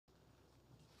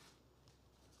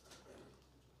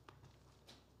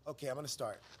Okay, I'm going to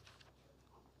start.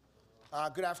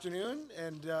 Good afternoon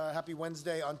and happy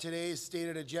Wednesday. On today's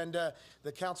stated agenda,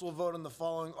 the council will vote on the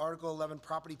following Article 11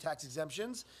 property tax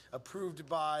exemptions approved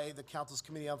by the council's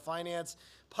Committee on Finance: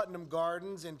 Putnam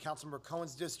Gardens in Councilmember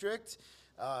Cohen's district,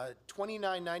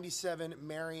 2997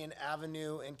 Marion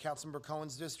Avenue in Councilmember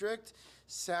Cohen's district,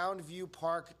 Soundview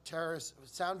Park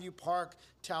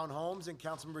Townhomes in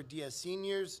Councilmember Diaz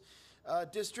Senior's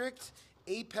district,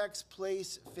 Apex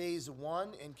Place Phase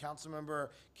 1 in Councilmember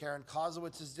Karen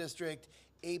Kozowitz's district,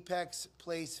 Apex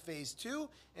Place Phase 2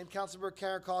 in Councilmember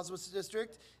Karen Kozowitz's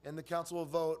district, and the council will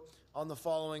vote on the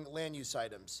following land use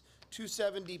items.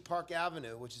 270 Park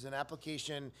Avenue, which is an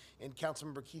application in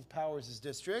Councilmember Keith Powers'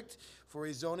 district for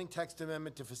a zoning text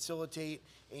amendment to facilitate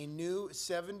a new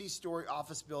 70-story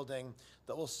office building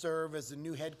that will serve as the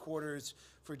new headquarters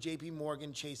for JP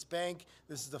Morgan Chase Bank.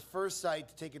 This is the first site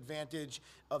to take advantage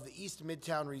of the East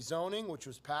Midtown rezoning, which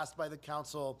was passed by the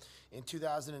council in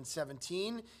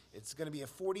 2017. It's going to be a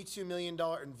 $42 million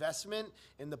investment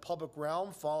in the public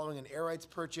realm following an air rights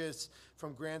purchase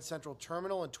from Grand Central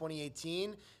Terminal in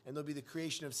 2018, and there'll be the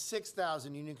creation of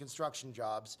 6,000 union construction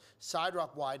jobs,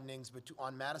 sidewalk widenings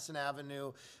on Madison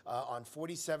Avenue, on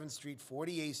 47th Street,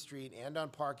 48th Street, and on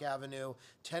Park Avenue,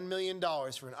 $10 million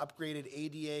for an upgraded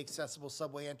ADA accessible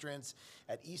subway entrance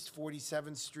at East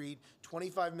 47th Street,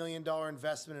 $25 million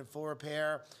investment in full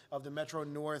repair of the Metro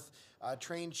North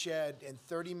train shed, and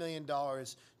 $30 million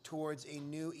towards a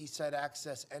new East Side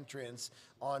access entrance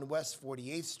on West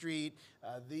 48th Street.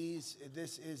 This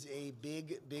is a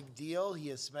big deal.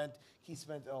 He spent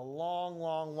a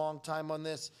long time on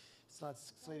this. It's not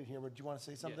slated here, but do you want to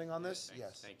say something on this?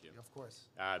 Yes. Thank you. Of course.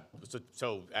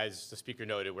 So as the speaker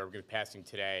noted, we're going to be passing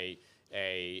today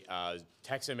a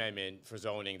text amendment for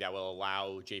zoning that will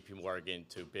allow JP Morgan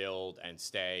to build and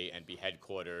stay and be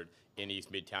headquartered in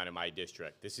East Midtown in my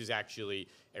district. This is actually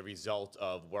a result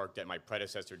of work that my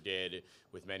predecessor did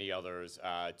with many others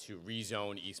to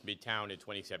rezone East Midtown in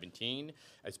 2017.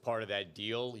 As part of that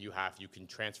deal, you can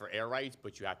transfer air rights,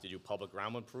 but you have to do public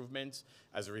realm improvements.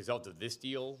 As a result of this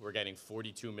deal, we're getting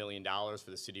 $42 million for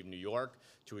the city of New York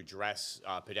to address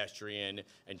pedestrian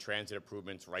and transit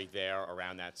improvements right there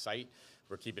around that site.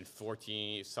 We're keeping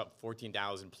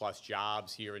 14,000 plus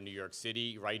jobs here in New York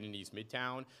City, right in East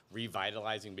Midtown,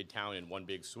 revitalizing Midtown in one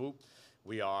big swoop.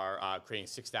 We are creating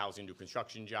 6,000 new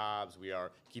construction jobs. We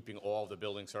are keeping all the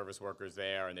building service workers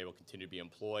there, and they will continue to be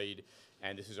employed.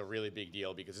 And this is a really big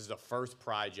deal because this is the first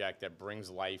project that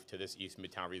brings life to this East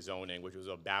Midtown rezoning, which was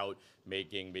about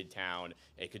making Midtown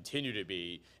continue to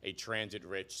be a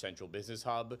transit-rich central business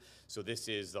hub. So this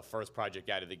is the first project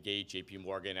out of the gate. JP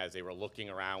Morgan, as they were looking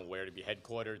around where to be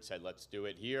headquartered, said, let's do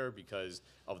it here because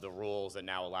of the rules that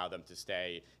now allow them to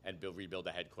stay and rebuild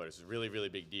the headquarters. It's a really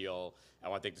big deal. I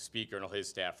want to thank the speaker and all his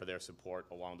staff for their support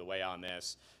along the way on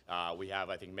this. We have,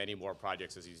 I think, many more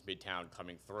projects as East Midtown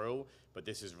coming through, but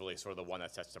this is really sort of the one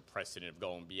that sets the precedent of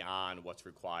going beyond what's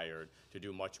required to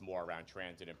do much more around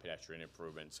transit and pedestrian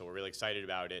improvement. So we're really excited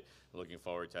about it. We're looking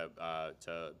forward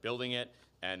to building it,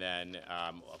 and then,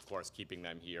 of course, keeping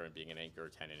them here and being an anchor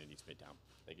tenant in East Midtown.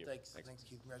 Thank you. Thanks,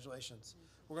 Keith. Congratulations.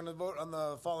 We're going to vote on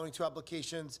the following two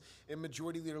applications in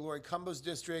Majority Leader Lori Cumbo's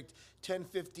district: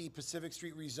 1050 Pacific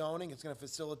Street rezoning. It's going to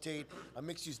facilitate a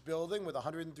mixed-use building with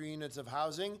 103 units of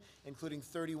housing, including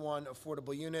 31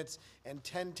 affordable units, and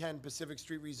 1010 Pacific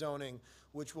Street rezoning,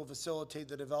 which will facilitate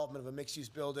the development of a mixed-use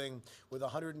building with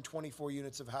 124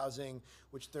 units of housing,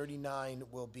 which 39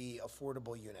 will be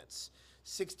affordable units.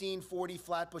 1640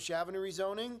 Flatbush Avenue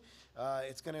rezoning.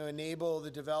 It's going to enable the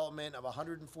development of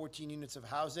 114 units of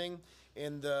housing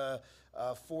in the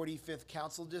 45th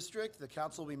Council District. The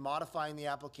council will be modifying the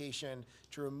application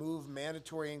to remove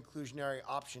mandatory inclusionary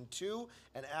option 2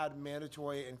 and add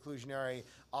mandatory inclusionary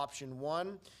option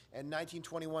 1. And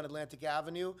 1921 Atlantic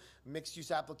Avenue, mixed-use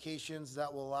applications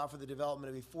that will allow for the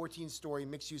development of a 14-story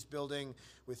mixed-use building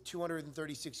with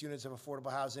 236 units of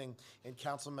affordable housing in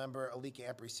Councilmember Alika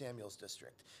Ampry-Samuel's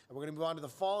district. And we're going to move on to the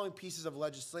following pieces of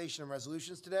legislation and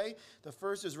resolutions today. The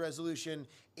first is Resolution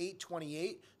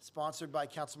 828, sponsored by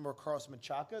Councilmember Carlos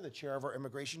Menchaca, the chair of our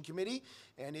Immigration Committee,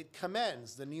 and it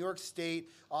commends the New York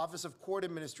State Office of Court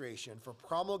Administration for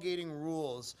promulgating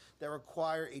rules that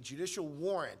require a judicial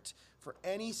warrant for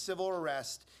any civil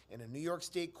arrest in a New York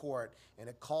State court, and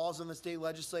it calls on the state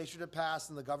legislature to pass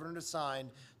and the governor to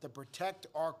sign the Protect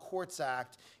Our Courts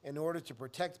Act in order to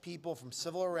protect people from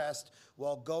civil arrest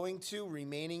while going to,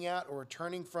 remaining at, or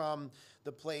returning from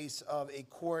the place of a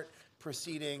court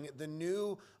proceeding. The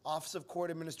new Office of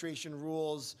Court Administration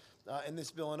rules in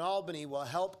this bill in Albany will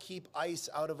help keep ICE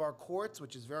out of our courts,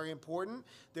 which is very important.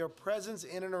 Their presence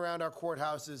in and around our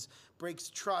courthouses breaks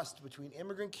trust between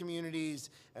immigrant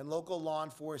communities and local law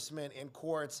enforcement and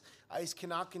courts. ICE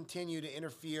cannot continue to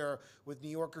interfere with New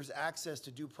Yorkers' access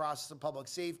to due process and public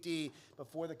safety.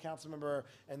 Before the council member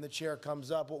and the chair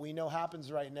comes up, what we know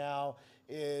happens right now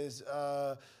is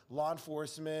law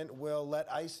enforcement will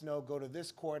let ICE know, go to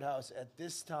this courthouse at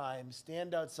this time,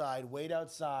 stand outside, wait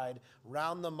outside,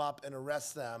 round them up, and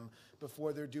arrest them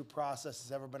before their due process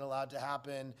has ever been allowed to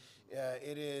happen.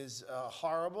 It is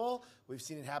horrible. We've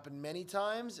seen it happen many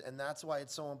times, and that's why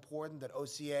it's so important that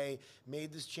OCA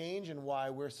made this change and why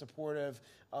we're supportive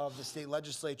of the state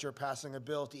legislature passing a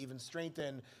bill to even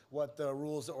strengthen what the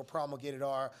rules that were promulgated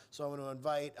are. So I'm going to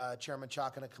invite Chairman Ch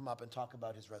Com to come up and talk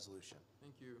about his resolution.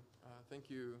 Thank you. Thank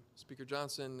you, Speaker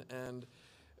Johnson. And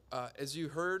as you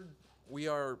heard, we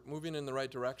are moving in the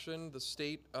right direction. The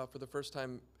state, for the first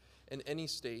time in any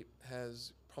state,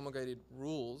 has promulgated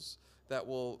rules that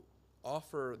will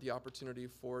offer the opportunity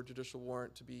for judicial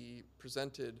warrant to be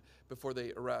presented before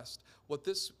they arrest. What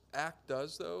this act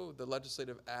does, though, the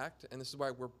legislative act, and this is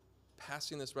why we're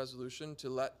passing this resolution to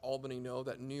let Albany know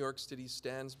that New York City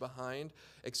stands behind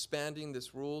expanding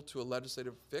this rule to a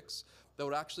legislative fix that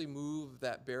would actually move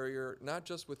that barrier, not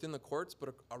just within the courts,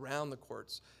 but around the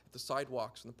courts, at the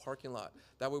sidewalks, in the parking lot.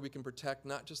 That way we can protect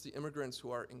not just the immigrants who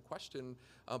are in question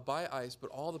by ICE, but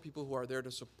all the people who are there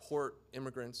to support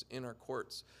immigrants in our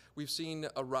courts. We've seen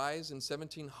a rise in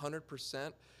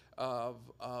 1,700% of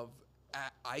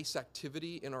ICE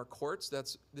activity in our courts.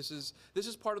 This is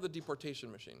part of the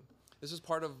deportation machine. This is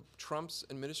part of Trump's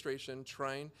administration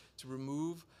trying to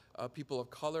remove people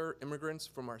of color, immigrants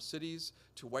from our cities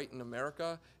to whiten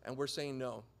America, and we're saying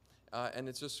no. And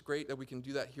it's just great that we can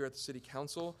do that here at the City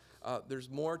Council. There's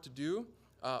more to do,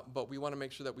 but we want to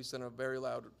make sure that we send a very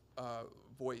loud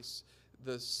voice.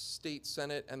 The State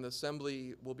Senate and the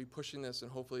Assembly will be pushing this,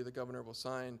 and hopefully the governor will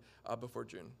sign before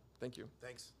June. Thank you.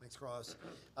 Thanks, Carlos.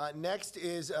 Next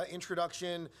is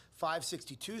Introduction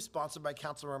 562, sponsored by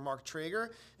Councilmember Mark Traeger,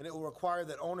 and it will require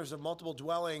that owners of multiple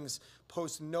dwellings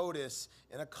post notice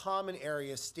in a common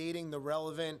area stating the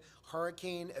relevant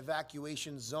hurricane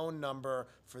evacuation zone number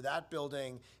for that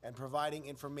building and providing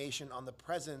information on the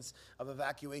presence of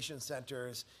evacuation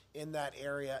centers in that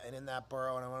area and in that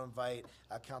borough. And I want to invite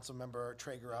Councilmember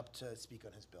Traeger up to speak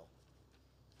on his bill.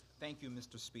 Thank you,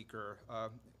 Mr. Speaker.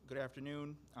 Good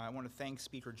afternoon. I want to thank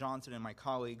Speaker Johnson and my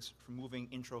colleagues for moving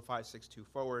Intro 562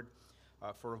 forward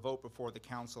for a vote before the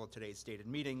Council at today's stated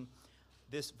meeting.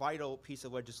 This vital piece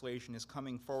of legislation is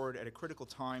coming forward at a critical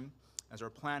time as our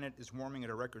planet is warming at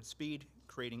a record speed,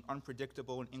 creating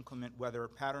unpredictable and inclement weather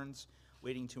patterns,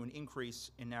 leading to an increase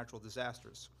in natural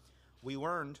disasters. We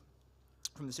learned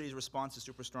from the city's response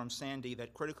to Superstorm Sandy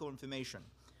that critical information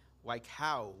like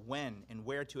how, when, and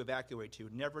where to evacuate to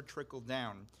never trickled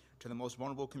down to the most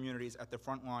vulnerable communities at the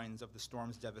front lines of the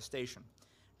storm's devastation.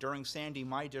 During Sandy,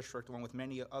 my district, along with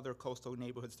many other coastal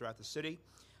neighborhoods throughout the city,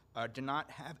 did not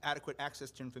have adequate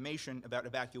access to information about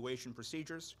evacuation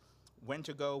procedures, when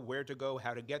to go, where to go,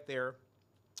 how to get there,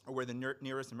 or where the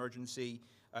nearest emergency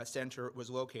center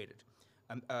was located.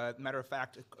 Matter of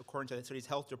fact, according to the city's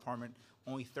health department,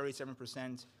 only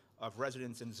 37% of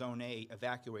residents in Zone A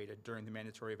evacuated during the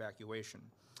mandatory evacuation.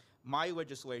 My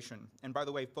legislation, and by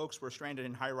the way, folks were stranded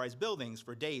in high-rise buildings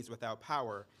for days without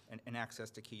power and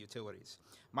access to key utilities.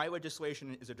 My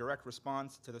legislation is a direct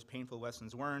response to those painful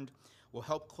lessons learned, will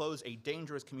help close a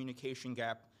dangerous communication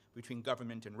gap between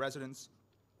government and residents.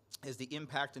 As the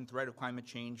impact and threat of climate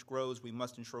change grows, we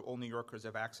must ensure all New Yorkers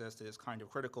have access to this kind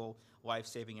of critical,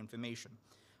 life-saving information.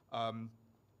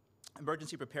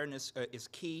 Emergency preparedness is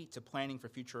key to planning for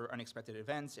future unexpected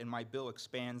events, and my bill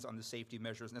expands on the safety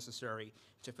measures necessary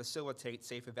to facilitate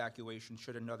safe evacuation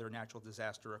should another natural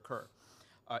disaster occur.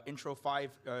 Intro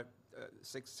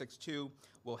 562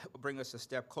 will bring us a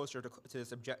step closer to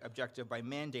this objective by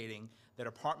mandating that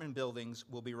apartment buildings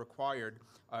will be required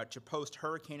to post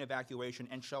hurricane evacuation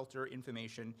and shelter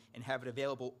information and have it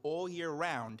available all year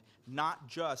round, not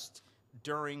just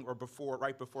during or before,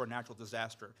 right before a natural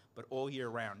disaster, but all year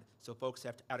round, so folks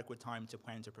have adequate time to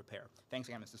plan to prepare. Thanks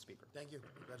again, Mr. Speaker. Thank you.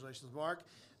 Congratulations, Mark.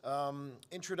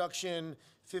 Introduction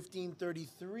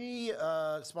 1533,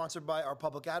 sponsored by our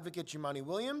public advocate, Jumani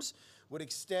Williams, would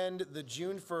extend the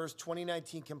June 1st,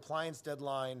 2019 compliance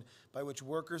deadline by which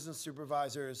workers and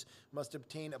supervisors must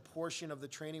obtain a portion of the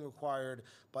training required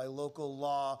by local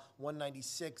law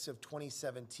 196 of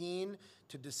 2017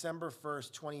 to December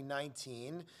 1st,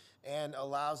 2019, and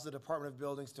allows the Department of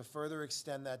Buildings to further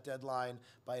extend that deadline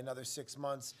by another 6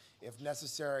 months if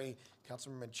necessary.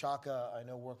 Councilmember Menchaca, I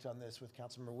know, worked on this with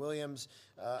Councilmember Williams,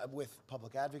 with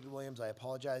Public Advocate Williams, I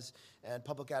apologize. And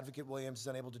Public Advocate Williams is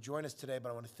unable to join us today, but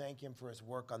I want to thank him for his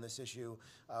work on this issue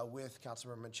with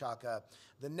Councilmember Menchaca.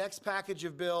 The next package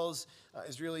of bills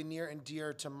is really near and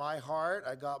dear to my heart.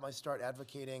 I got my start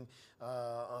advocating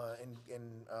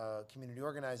in community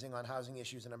organizing on housing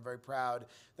issues, and I'm very proud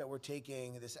that we're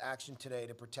taking this action today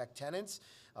to protect tenants.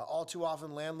 All too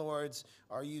often, landlords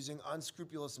are using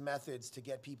unscrupulous methods to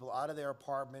get people out of their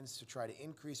apartments to try to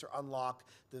increase or unlock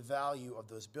the value of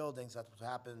those buildings. That's what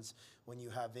happens when you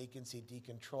have vacancy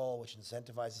decontrol, which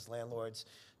incentivizes landlords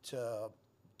to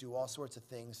do all sorts of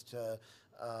things to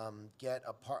get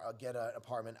an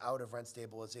apartment out of rent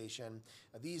stabilization.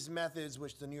 These methods,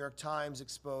 which the New York Times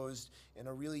exposed in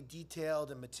a really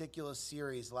detailed and meticulous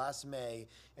series last May,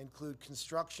 include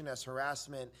construction as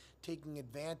harassment, taking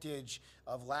advantage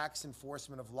of lax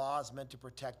enforcement of laws meant to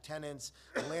protect tenants,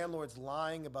 landlords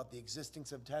lying about the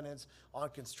existence of tenants on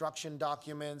construction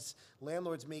documents,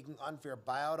 landlords making unfair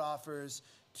buyout offers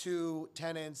to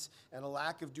tenants, and a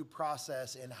lack of due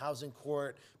process in housing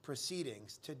court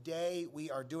proceedings. Today, we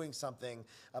are doing something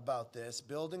about this,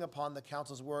 building upon the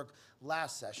council's work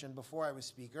last session before I was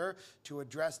speaker to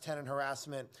address tenant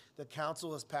harassment. The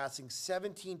council is passing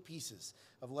 17 pieces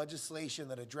of legislation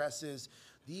that addresses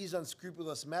these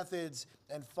unscrupulous methods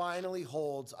and finally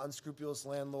holds unscrupulous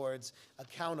landlords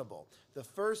accountable. The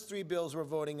first three bills we're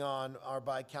voting on are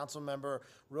by Councilmember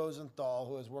Rosenthal,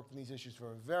 who has worked on these issues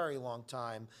for a very long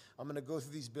time. I'm going to go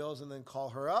through these bills and then call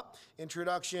her up.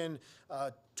 Introduction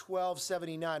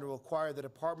 1279 will require the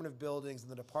Department of Buildings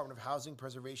and the Department of Housing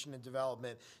Preservation and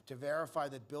Development to verify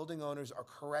that building owners are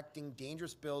correcting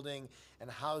dangerous building and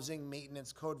housing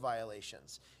maintenance code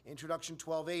violations. Introduction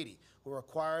 1280 will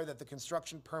require that the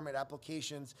construction permit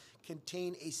applications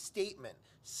contain a statement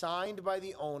signed by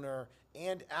the owner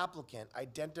and applicant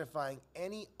identifying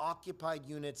any occupied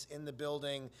units in the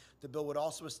building. The bill would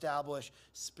also establish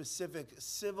specific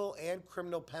civil and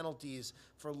criminal penalties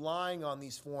for lying on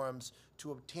these forms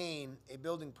to obtain a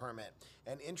building permit.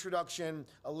 And Introduction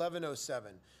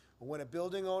 1107. When a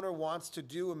building owner wants to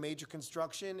do a major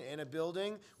construction in a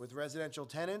building with residential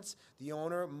tenants, the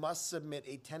owner must submit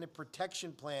a tenant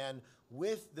protection plan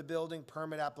with the building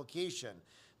permit application.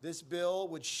 This bill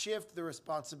would shift the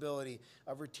responsibility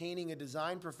of retaining a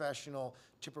design professional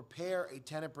to prepare a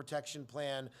tenant protection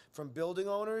plan from building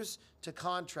owners to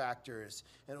contractors,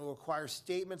 and it will require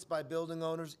statements by building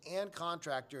owners and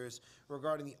contractors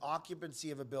regarding the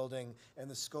occupancy of a building and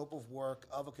the scope of work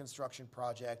of a construction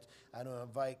project. I'm going to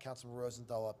invite Councilman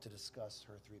Rosenthal up to discuss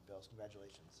her three bills.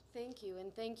 Congratulations. Thank you,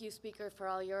 and thank you, Speaker, for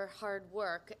all your hard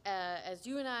work. As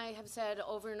you and I have said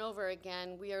over and over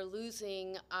again, we are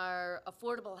losing our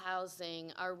affordable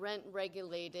housing, our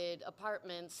rent-regulated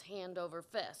apartments hand over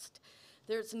fist.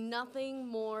 There's nothing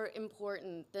more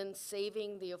important than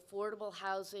saving the affordable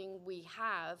housing we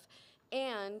have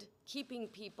and keeping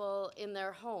people in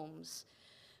their homes.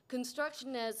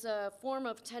 Construction as a form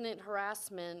of tenant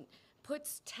harassment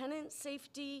puts tenant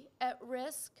safety at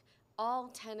risk, all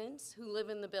tenants who live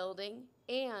in the building,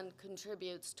 and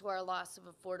contributes to our loss of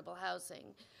affordable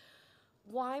housing.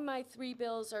 Why my three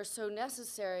bills are so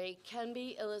necessary can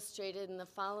be illustrated in the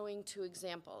following two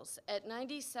examples. At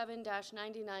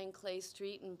 97-99 Clay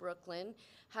Street in Brooklyn,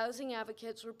 housing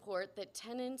advocates report that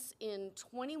tenants in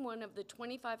 21 of the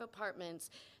 25 apartments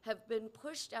have been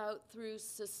pushed out through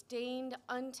sustained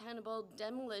untenable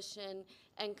demolition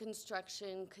and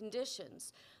construction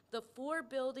conditions. The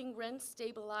four-story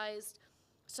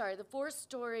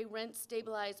rent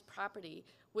stabilized property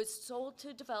was sold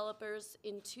to developers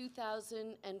in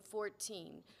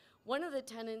 2014. One of the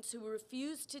tenants who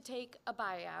refused to take a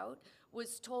buyout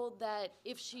was told that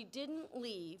if she didn't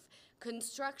leave,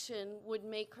 construction would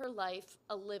make her life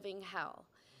a living hell.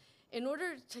 In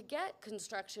order to get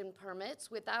construction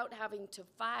permits without having to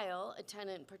file a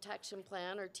tenant protection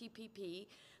plan or TPP,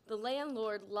 the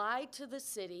landlord lied to the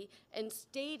city and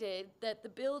stated that the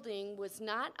building was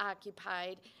not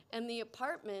occupied and the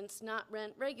apartments not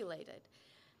rent regulated.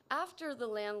 After the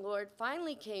landlord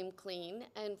finally came clean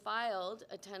and filed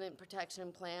a tenant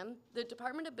protection plan, the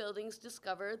Department of Buildings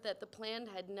discovered that the plan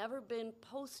had never been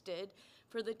posted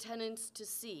for the tenants to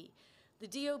see.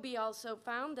 The DOB also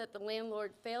found that the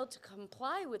landlord failed to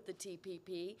comply with the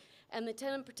TPP, and the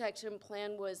tenant protection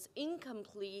plan was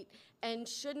incomplete and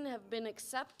shouldn't have been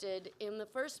accepted in the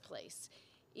first place.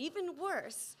 Even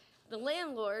worse, the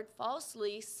landlord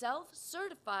falsely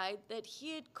self-certified that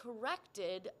he had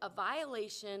corrected a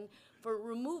violation for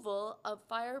removal of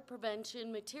fire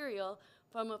prevention material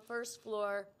from a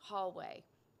first-floor hallway.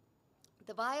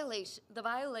 The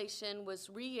violation was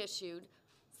reissued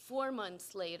 4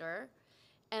 months later,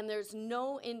 and there's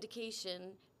no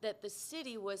indication that the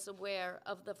city was aware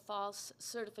of the false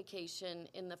certification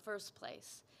in the first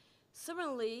place.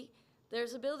 Similarly,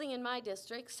 there's a building in my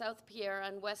district, South Pierre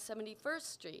on West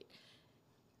 71st Street.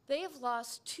 They have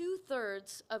lost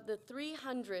 2/3 of the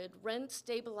 300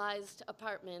 rent-stabilized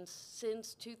apartments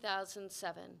since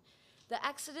 2007. The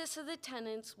exodus of the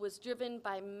tenants was driven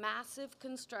by massive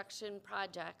construction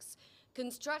projects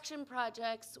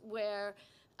where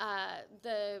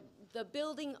the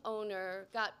building owner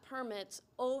got permits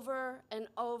over and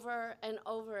over and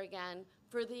over again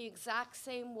for the exact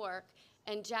same work,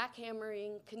 and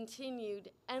jackhammering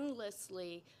continued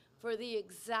endlessly for the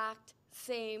exact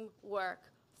same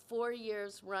work 4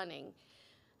 years running.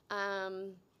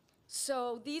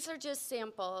 So these are just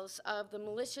samples of the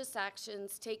malicious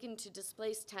actions taken to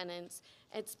displace tenants.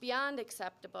 It's beyond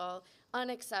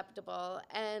unacceptable,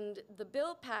 and the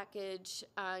bill package,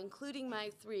 including my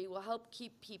 3, will help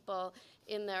keep people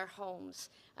in their homes.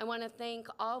 I want to thank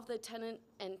all of the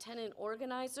tenant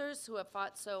organizers who have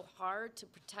fought so hard to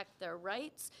protect their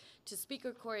rights, to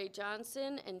Speaker Corey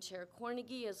Johnson and Chair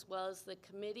Cornegie, as well as the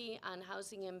Committee on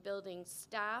Housing and Building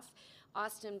staff,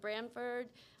 Austin Branford,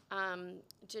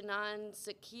 Janan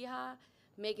Zakiha,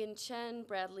 Megan Chen,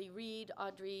 Bradley Reed,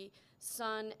 Audrey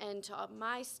Sun, and to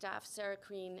my staff, Sarah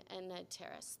Crean and Ned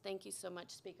Terrace. Thank you so much,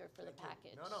 Speaker, for the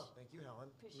package. No, thank you, Helen.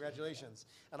 Congratulations.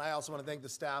 And I also want to thank the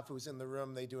staff who's in the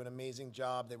room. They do an amazing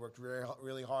job. They worked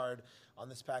really hard on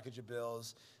this package of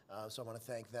bills. So I want to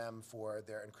thank them for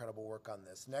their incredible work on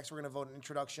this. Next, we're going to vote on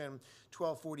Introduction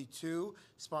 1242,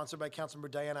 sponsored by Councilmember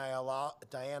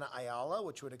Diana Ayala,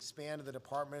 which would expand the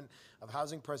Department of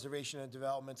Housing Preservation and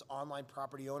Development's online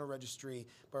property owner registry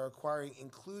by requiring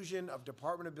inclusion of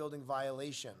Department of Building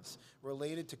violations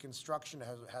related to construction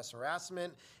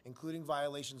harassment, including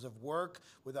violations of work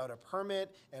without a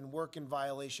permit and work in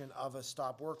violation of a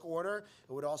stop work order.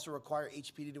 It would also require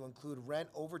HPD to include rent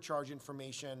overcharge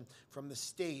information from the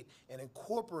state and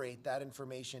incorporate that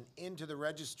information into the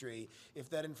registry if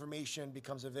that information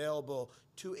becomes available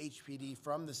to HPD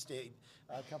from the state.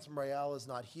 Councilmember Ayala is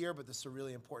not here, but this is a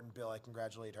really important bill. I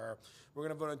congratulate her. We're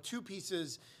going to vote on 2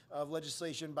 pieces of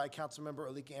legislation by Councilmember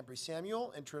Alika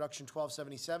Ampry-Samuel. Introduction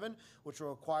 1277, which will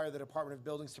require the Department of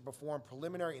Buildings to perform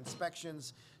preliminary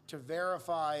inspections to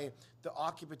verify the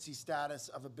occupancy status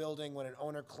of a building when an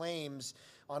owner claims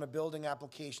on a building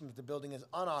application that the building is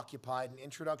unoccupied. In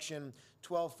Introduction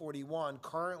 1241,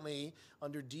 currently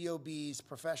under DOB's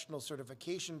professional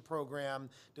certification program,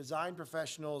 design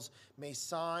professionals may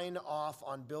sign off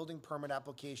on building permit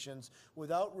applications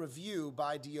without review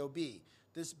by DOB.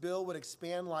 This bill would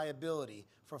expand liability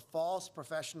for false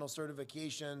professional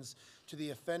certifications to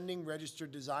the offending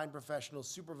registered design professional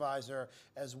supervisor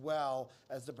as well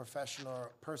as the professional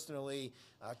personally.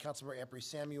 Councilmember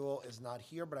Ampry-Samuel is not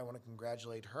here, but I want to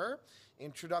congratulate her.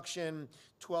 Introduction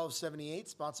 1278,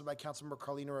 sponsored by Councilmember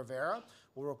Carlina Rivera,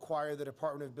 will require the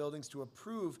Department of Buildings to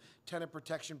approve tenant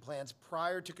protection plans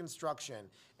prior to construction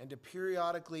and to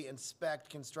periodically inspect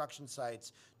construction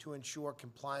sites to ensure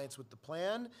compliance with the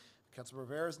plan. Councilmember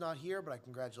Rivera is not here, but I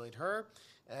congratulate her.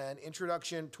 And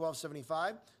Introduction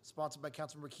 1275, sponsored by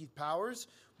Councilmember Keith Powers,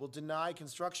 will deny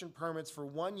construction permits for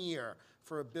 1 year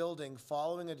for a building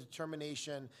following a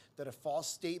determination that a false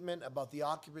statement about the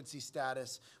occupancy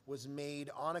status was made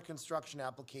on a construction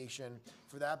application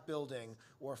for that building,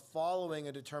 or following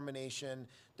a determination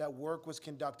that work was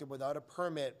conducted without a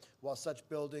permit while such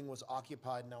building was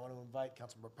occupied. And I want to invite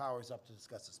Councilmember Powers up to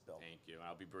discuss this bill. Thank you.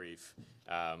 I'll be brief.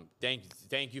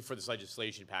 Thank you for this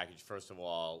legislation package, first of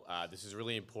all. This is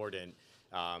really important.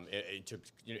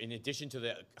 In addition to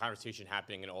the conversation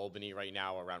happening in Albany right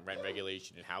now around rent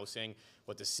regulation and housing,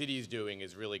 what the city is doing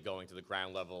is really going to the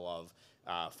ground level of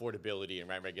affordability and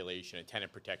rent regulation and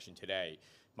tenant protection today.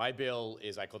 My bill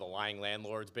is, I call the lying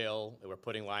landlords bill. We're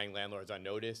putting lying landlords on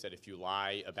notice that if you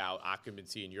lie about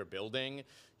occupancy in your building,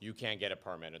 you can't get a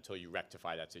permit until you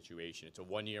rectify that situation. It's a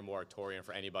 1-year moratorium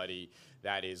for anybody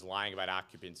that is lying about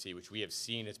occupancy, which we have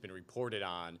seen has been reported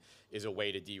on, is a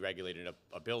way to deregulate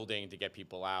a building, to get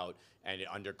people out, and it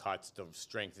undercuts the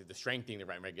strengthening the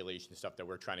rent regulation stuff that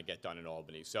we're trying to get done in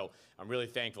Albany. So I'm really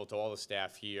thankful to all the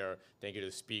staff here. Thank you to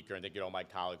the speaker, and thank you to all my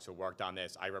colleagues who worked on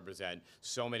this. I represent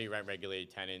so many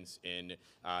rent-regulated tenants in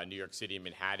New York City and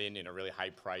Manhattan, in a really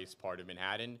high-priced part of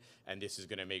Manhattan, and this is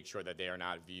going to make sure that they are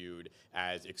not viewed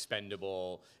as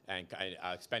expendable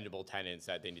tenants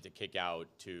that they need to kick out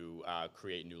to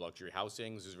create new luxury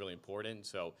housing. This is really important.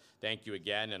 So thank you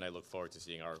again, and I look forward to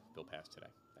seeing our bill passed today.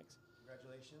 Thanks.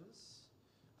 Congratulations.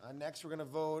 Next, we're going to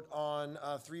vote on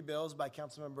three bills by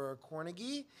Councilmember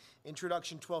Cornegie.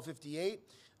 Introduction 1258.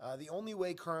 The only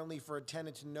way currently for a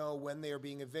tenant to know when they are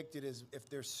being evicted is if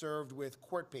they're served with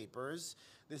court papers.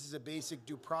 This is a basic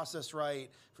due process right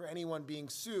for anyone being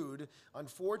sued.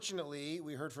 Unfortunately,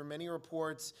 we heard from many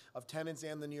reports of tenants,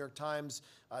 and the New York Times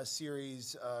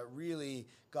series really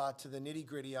got to the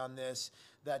nitty-gritty on this,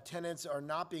 that tenants are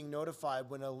not being notified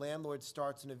when a landlord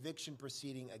starts an eviction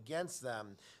proceeding against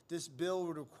them. This bill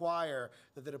would require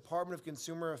that the Department of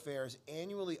Consumer Affairs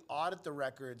annually audit the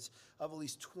records of at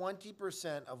least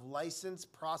 20% of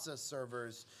licensed process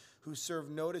servers who serve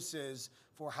notices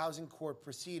for housing court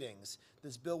proceedings.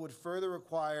 This bill would further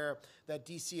require that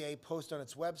DCA post on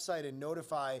its website and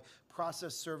notify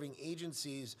process serving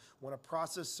agencies when a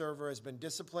process server has been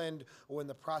disciplined or when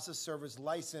the process server's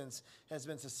license has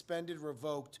been suspended,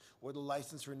 revoked, or the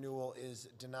license renewal is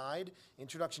denied.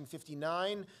 Introduction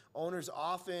 59, owners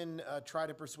often try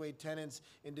to persuade tenants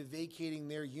into vacating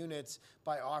their units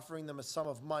by offering them a sum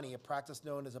of money, a practice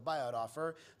known as a buyout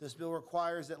offer. This bill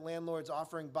requires that landlords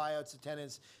offering buyouts to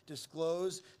tenants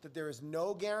disclose that there is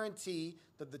no guarantee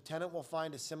that the tenant will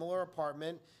find a similar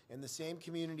apartment in the same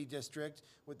community district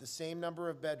with the same number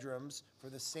of bedrooms for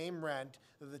the same rent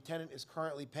that the tenant is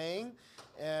currently paying,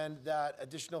 and that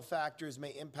additional factors may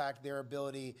impact their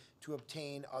ability to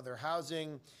obtain other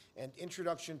housing. And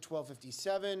Introduction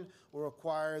 1257 will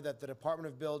require that the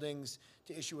Department of Buildings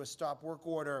to issue a stop work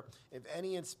order if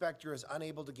any inspector is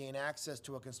unable to gain access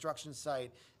to a construction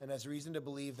site and has reason to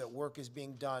believe that work is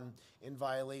being done in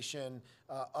violation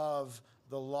of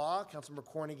the law. Councilmember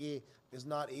Cornegie is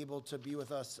not able to be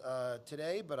with us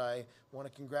today, but I want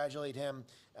to congratulate him,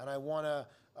 and I want to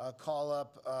call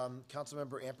up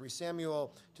Councilmember Ampry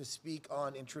Samuel to speak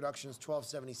on Introductions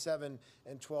 1277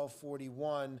 and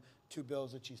 1241, two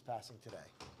bills that she's passing today.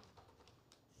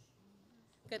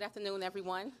 Good afternoon,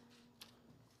 everyone.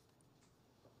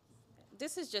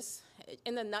 This is just,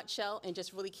 in a nutshell, and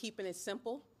just really keeping it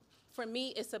simple. For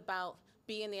me, it's about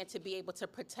being there to be able to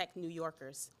protect New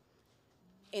Yorkers.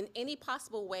 In any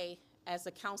possible way, as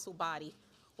a council body,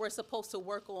 we're supposed to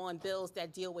work on bills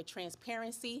that deal with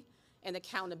transparency and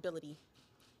accountability.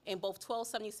 And both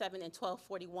 1277 and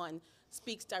 1241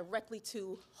 speaks directly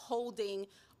to holding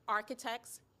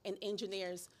architects and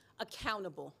engineers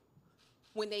accountable.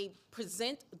 When they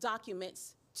present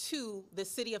documents to the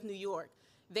city of New York,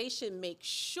 they should make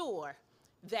sure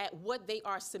that what they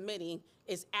are submitting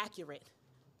is accurate.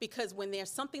 Because when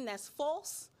there's something that's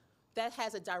false, that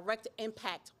has a direct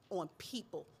impact on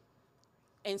people.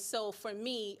 And so for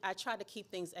me, I try to keep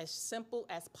things as simple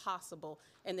as possible.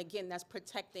 And again, that's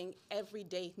protecting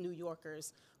everyday New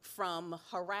Yorkers from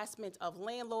harassment of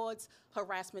landlords,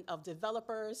 harassment of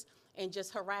developers, and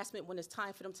just harassment when it's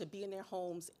time for them to be in their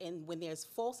homes and when there's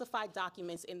falsified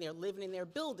documents and they're living in their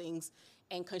buildings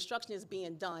and construction is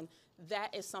being done.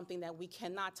 That is something that we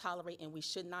cannot tolerate and we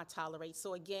should not tolerate.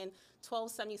 So again,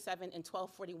 1277 and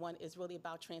 1241 is really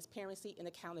about transparency and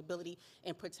accountability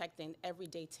and protecting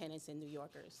everyday tenants and New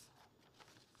Yorkers.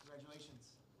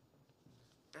 Congratulations.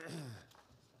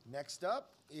 Next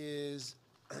up is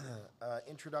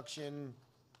Introduction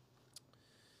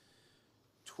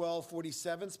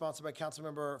 1247, sponsored by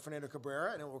Councilmember Fernando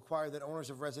Cabrera, and it will require that owners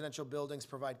of residential buildings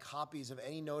provide copies of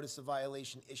any notice of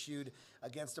violation issued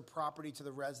against a property to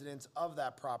the residents of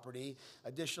that property.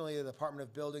 Additionally, the Department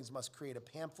of Buildings must create a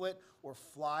pamphlet or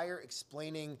flyer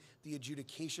explaining the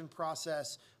adjudication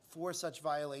process for such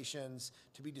violations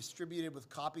to be distributed with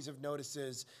copies of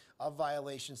notices of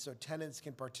violations so tenants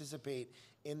can participate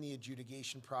in the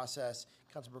adjudication process.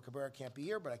 Councilmember Cabrera can't be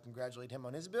here, but I congratulate him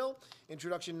on his bill.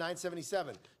 Introduction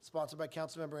 977, sponsored by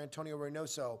Councilmember Antonio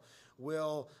Reynoso,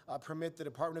 will permit the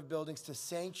Department of Buildings to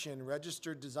sanction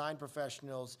registered design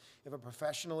professionals if a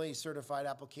professionally certified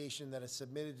application that is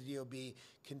submitted to DOB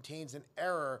contains an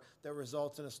error that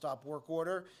results in a stop work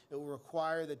order. It will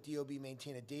require that DOB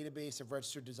maintain a database of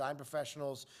registered design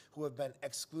professionals who have been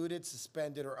excluded,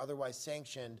 suspended, or otherwise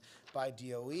sanctioned by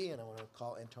DOE, and I want to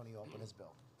call Antonio open his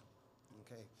bill.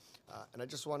 Okay, and I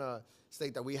just want to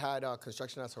state that we had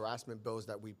construction as harassment bills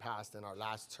that we passed in our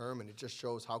last term, and it just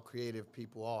shows how creative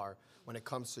people are when it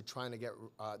comes to trying to get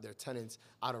their tenants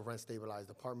out of rent-stabilized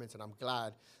apartments. And I'm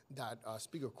glad that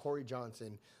Speaker Corey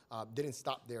Johnson didn't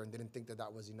stop there and didn't think that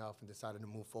that was enough and decided to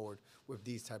move forward with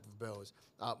these type of bills.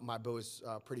 My bill is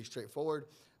pretty straightforward.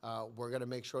 We're going to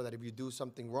make sure that if you do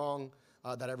something wrong,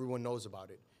 that everyone knows about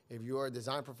it. If you are a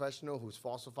design professional who's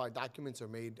falsified documents or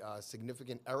made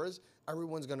significant errors,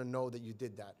 everyone's going to know that you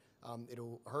did that.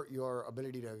 It'll hurt your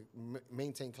ability to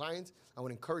maintain clients. I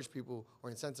would encourage people or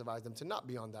incentivize them to not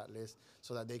be on that list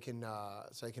so that they can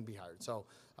be hired. So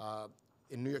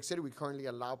In New York City, we currently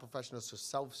allow professionals to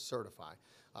self-certify.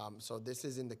 So this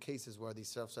is in the cases where these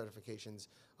self-certifications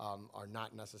are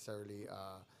not necessarily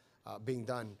being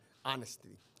done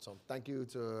honestly. So thank you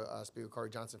to Speaker Corey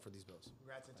Johnson for these bills.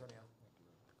 Congrats, Antonio.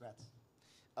 Congrats.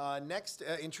 Next,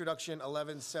 Introduction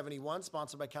 1171,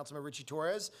 sponsored by Councilmember Richie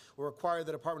Torres, will require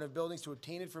the Department of Buildings to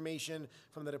obtain information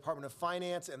from the Department of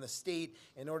Finance and the state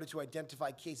in order to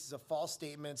identify cases of false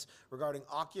statements regarding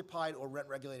occupied or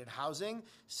rent-regulated housing.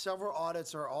 Several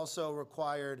audits are also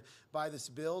required by this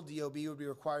bill. DOB would be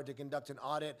required to conduct an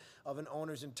audit of an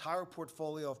owner's entire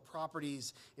portfolio of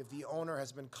properties if the owner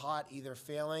has been caught either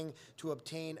failing to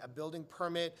obtain a building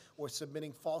permit or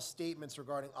submitting false statements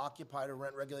regarding occupied or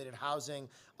rent-regulated housing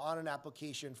on an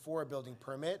application for a building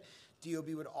permit. DOB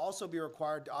would also be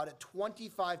required to audit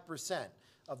 25%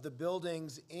 of the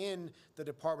buildings in the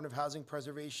Department of Housing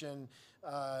Preservation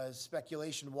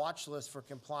speculation watch list for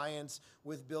compliance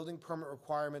with building permit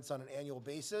requirements on an annual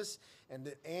basis,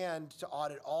 and to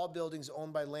audit all buildings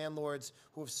owned by landlords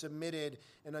who have submitted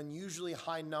an unusually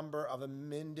high number of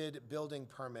amended building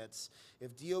permits.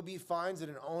 If DOB finds that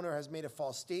an owner has made a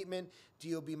false statement,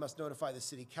 DOB must notify the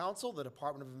City Council, the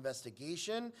Department of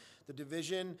Investigation, the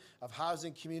Division of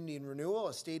Housing, Community, and Renewal,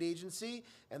 a state agency,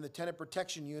 and the Tenant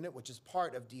Protection Unit, which is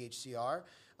part of DHCR,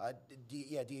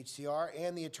 DHCR,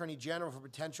 and the Attorney General for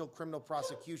potential criminal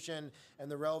prosecution and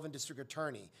the relevant district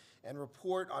attorney, and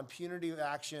report on punitive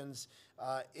actions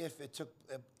if it took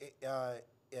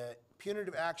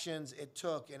punitive actions it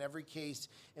took in every case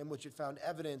in which it found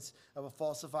evidence of a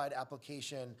falsified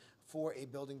application for a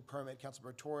building permit.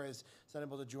 Councilmember Torres is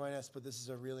unable to join us, but this is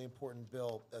a really important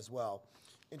bill as well.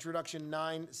 Introduction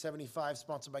 975,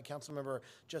 sponsored by Councilmember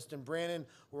Justin Brannan,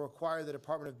 will require the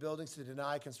Department of Buildings to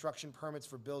deny construction permits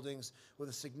for buildings with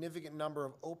a significant number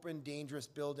of open, dangerous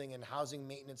building and housing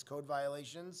maintenance code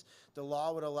violations. The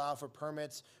law would allow for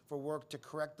permits for work to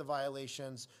correct the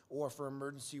violations or for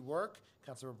emergency work.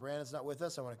 Councilmember Brannan's not with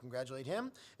us. I want to congratulate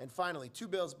him. And finally, two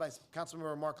bills by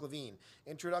Councilmember Mark Levine.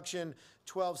 Introduction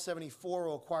 1274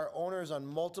 will require owners of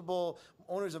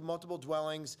multiple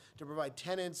dwellings to provide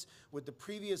tenants with the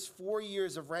previous 4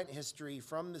 years of rent history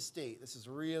from the state. This is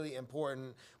really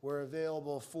important. We're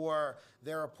available for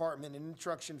their apartment. In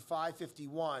Introduction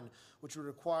 551, which would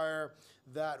require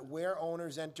that where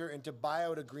owners enter into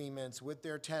buyout agreements with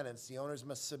their tenants, the owners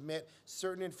must submit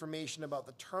certain information about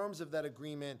the terms of that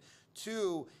agreement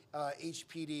to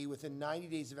HPD within 90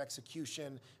 days of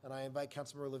execution. And I invite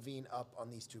Councilmember Levine up on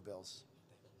these two bills.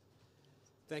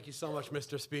 Thank you so much,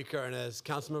 Mr. Speaker. And as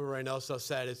Councilmember Reynoso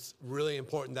said, it's really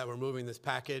important that we're moving this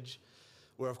package.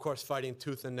 We're, of course, fighting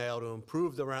tooth and nail to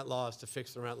improve the rent laws, to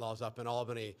fix the rent laws up in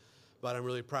Albany. But I'm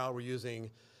really proud we're using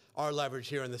our leverage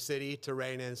here in the city to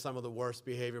rein in some of the worst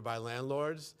behavior by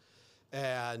landlords.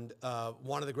 And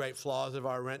one of the great flaws of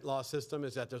our rent law system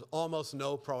is that there's almost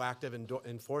no proactive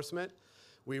enforcement.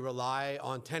 We rely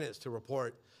on tenants to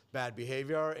report bad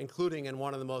behavior, including in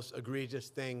one of the most egregious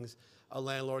things a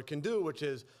landlord can do, which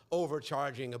is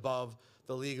overcharging above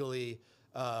the legally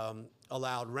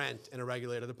allowed rent in a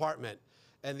regulated apartment.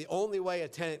 And the only way a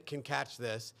tenant can catch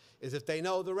this is if they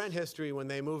know the rent history when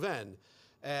they move in.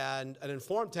 And an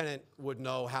informed tenant would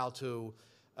know how to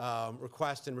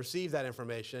request and receive that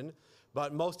information,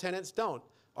 but most tenants don't.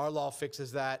 Our law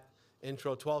fixes that.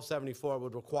 Intro 1274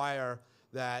 would require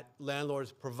that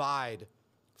landlords provide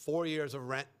 4 years of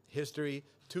rent history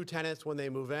to tenants when they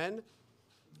move in,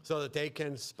 so that they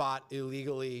can spot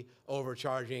illegally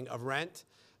overcharging of rent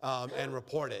and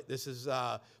report it. This is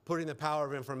putting the power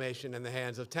of information in the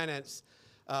hands of tenants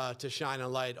to shine a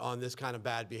light on this kind of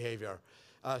bad behavior.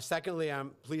 Secondly,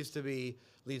 I'm pleased to be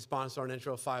lead sponsor on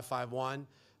Intro 551.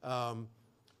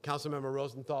 Councilmember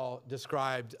Rosenthal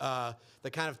described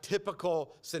the kind of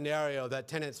typical scenario that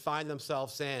tenants find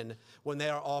themselves in when they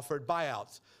are offered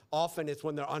buyouts. Often it's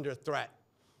when they're under threat,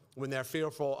 when they're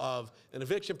fearful of an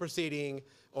eviction proceeding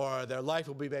or their life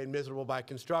will be made miserable by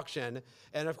construction.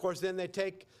 And of course, then they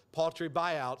take paltry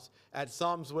buyouts at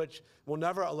sums which will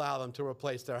never allow them to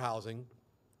replace their housing,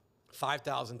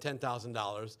 $5,000,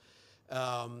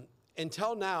 $10,000.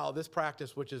 Until now, this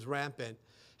practice, which is rampant,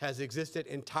 has existed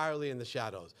entirely in the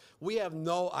shadows. We have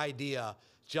no idea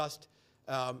just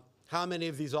how many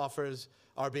of these offers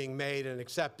are being made and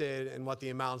accepted and what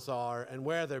the amounts are and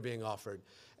where they're being offered.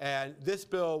 And this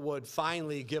bill would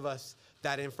finally give us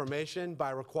that information by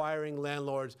requiring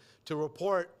landlords to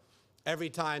report every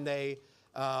time they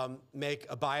make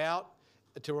a buyout,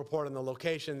 to report on the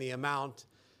location, the amount,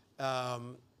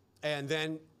 and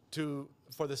then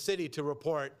for the city to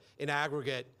report in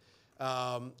aggregate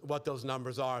what those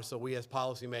numbers are, so we as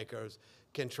policymakers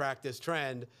can track this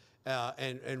trend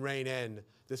and rein in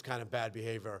this kind of bad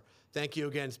behavior. Thank you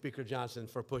again, Speaker Johnson,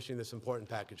 for pushing this important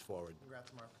package forward.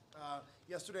 Congrats, Mark.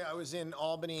 Yesterday, I was in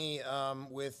Albany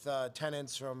with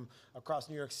tenants from across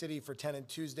New York City for Tenant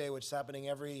Tuesday, which is happening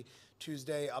every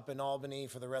Tuesday up in Albany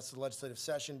for the rest of the legislative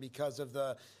session because of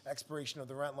the expiration of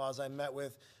the rent laws. I met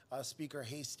with Speaker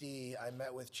Hasty. I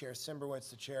met with Chair Simberwitz,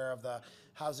 the chair of the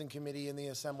Housing Committee in the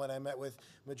Assembly, and I met with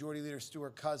Majority Leader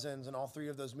Stuart Cousins, and all three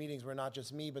of those meetings were not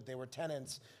just me, but they were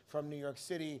tenants from New York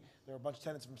City. There were a bunch of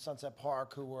tenants from Sunset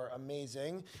Park who were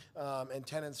amazing, and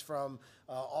tenants from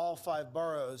all 5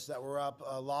 boroughs that were up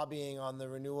lobbying on the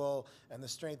renewal and the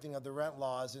strengthening of the rent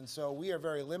laws. And so we are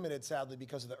very limited, sadly,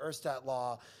 because of the Erstat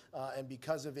law and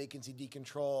because of vacancy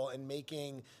decontrol and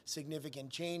making significant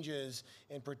changes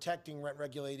in protecting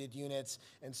rent-regulated units.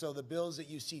 And so the bills that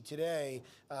you see today,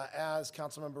 as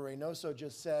Councilmember Reynoso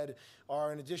just said,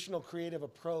 are an additional creative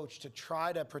approach to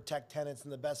try to protect tenants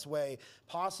in the best way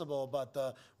possible. But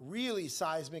the really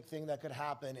seismic thing that could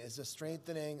happen is the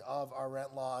strengthening of our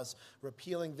rent laws,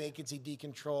 repealing vacancy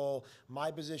decontrol. My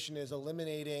position is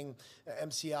eliminating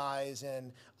MCIs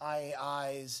and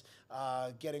IAIs,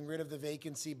 getting rid of the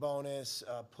vacancy bonus,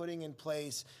 putting in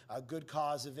place a good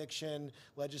cause eviction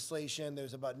legislation.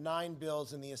 There's about 9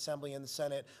 bills in the Assembly and the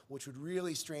Senate which would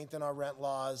really strengthen our rent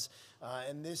laws.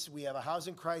 And this, we have a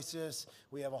housing crisis,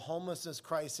 we have a homelessness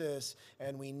crisis,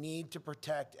 and we need to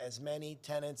protect as many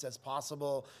tenants as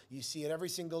possible. You see it every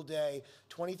single day.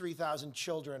 23,000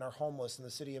 children are homeless in the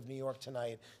city of New York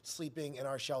tonight, sleeping in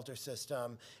our shelter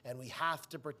system, and we have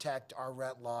to protect our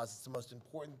rent laws. It's the most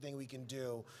important thing we can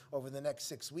do over the next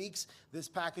 6 weeks. This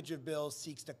package of bills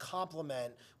seeks to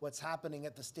complement what's happening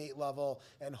at the state level,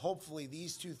 and hopefully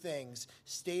these two things,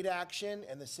 state action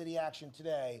and the city action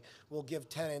today, will give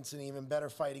tenants an even better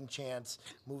fighting chance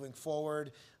moving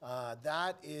forward.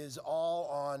 That is all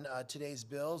on today's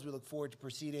bills. We look forward to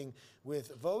proceeding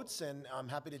with votes, and I'm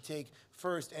happy to take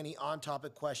first any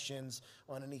on-topic questions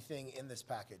on anything in this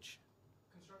package.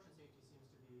 Construction safety seems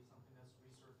to be something that's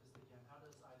resurfaced again. How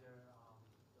does either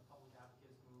the public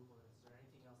advocates move, or is there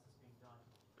anything else that's being done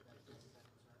that addresses that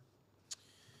concern?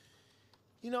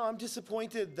 You know, I'm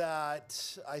disappointed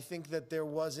that I think that there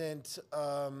wasn't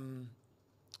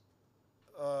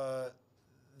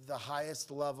the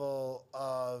highest level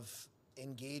of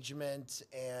engagement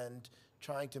and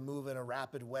trying to move in a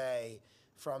rapid way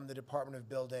from the Department of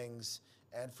Buildings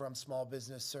and from Small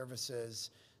Business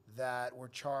Services that were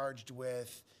charged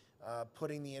with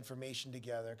putting the information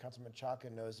together. Councilman Chaka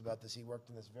knows about this. He worked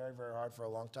on this very, very hard for a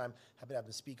long time. Happy to have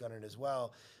him speak on it as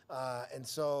well. And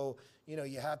so, you know,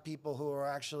 you have people who are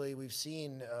actually, we've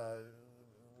seen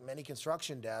many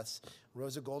construction deaths.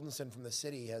 Rosa Goldenson from the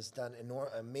city has done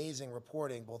amazing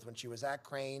reporting, both when she was at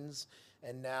Cranes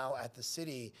and now at the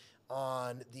city,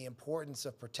 on the importance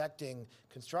of protecting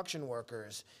construction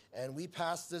workers. And we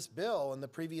passed this bill in the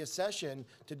previous session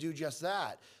to do just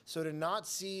that. So to not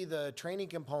see the training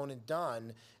component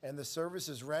done and the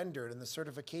services rendered and the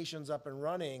certifications up and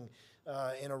running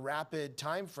in a rapid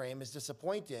time frame is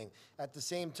disappointing. At the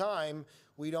same time,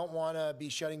 we don't want to be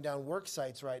shutting down work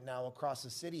sites right now across the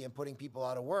city and putting people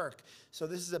out of work. So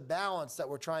this is a balance that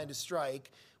we're trying to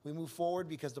strike. We move forward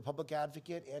because the public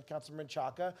advocate and Councilman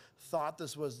Chaka thought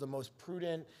this was the most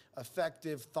prudent,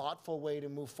 effective, thoughtful way to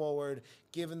move forward,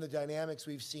 given the dynamics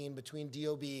we've seen between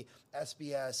DOB,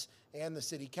 SBS, and the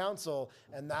City Council,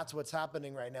 and that's what's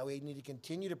happening right now. We need to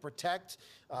continue to protect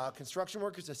construction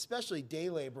workers, especially day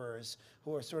laborers,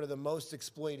 who are sort of the most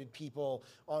exploited people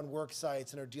on work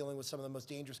sites and are dealing with some of the most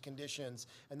dangerous conditions,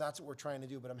 and that's what we're trying to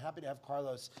do. But I'm happy to have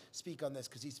Carlos speak on this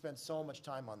because he spent so much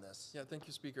time on this. Yeah, thank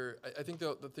you, Speaker. I think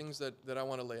the things that I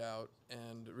want to lay out,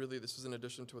 and really this is in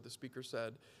addition to what the Speaker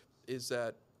said, is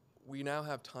that we now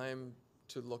have time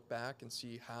to look back and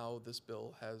see how this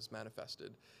bill has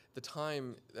manifested. The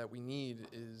time that we need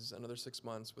is another 6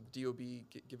 months, with DOB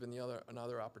given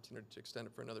another opportunity to extend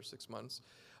it for another 6 months.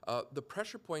 The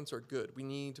pressure points are good. We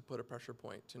need to put a pressure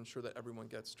point to ensure that everyone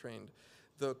gets trained.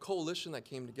 The coalition that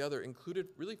came together included,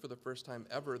 really for the first time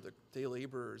ever, the day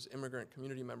laborers, immigrant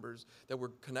community members that we're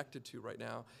connected to right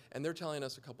now, and they're telling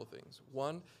us a couple things.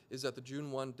 One is that the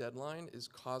June 1 deadline is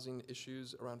causing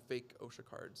issues around fake OSHA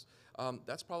cards.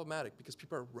 That's problematic because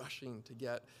people are rushing to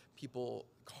get people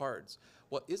cards.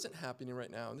 What isn't happening right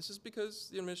now, and this is because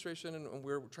the administration and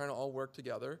we're trying to all work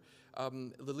together,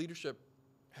 the leadership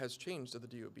has changed at the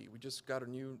DOB. We just got a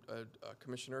new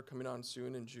commissioner coming on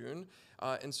soon in June,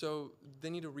 and so they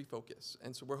need to refocus.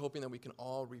 And so we're hoping that we can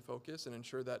all refocus and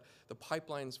ensure that the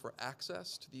pipelines for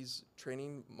access to these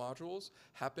training modules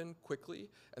happen quickly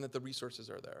and that the resources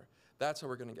are there. That's how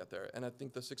we're going to get there, and I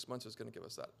think the 6 months is going to give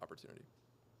us that opportunity.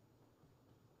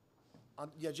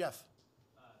 Yeah, Jeff.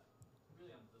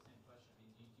 Really on the same question, I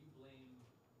mean, do you blame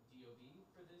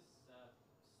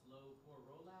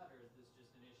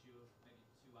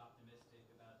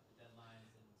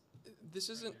This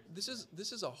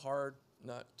is a hard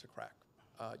nut to crack.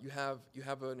 You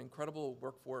have an incredible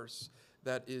workforce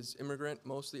that is immigrant,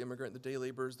 mostly immigrant. The day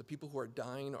laborers, the people who are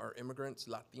dying are immigrants,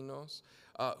 Latinos,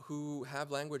 who have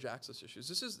language access issues.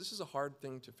 This is a hard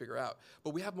thing to figure out.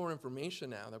 But we have more information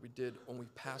now than we did when we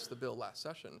passed the bill last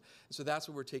session. And so that's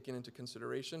what we're taking into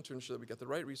consideration to ensure that we get the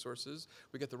right resources,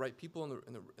 we get the right people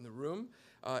in the room,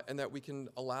 and that we can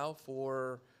allow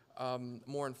for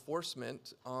more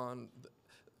enforcement on.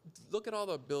 Look at all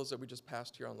the bills that we just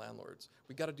passed here on landlords.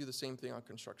 We got to do the same thing on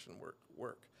construction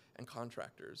work and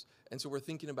contractors. And so we're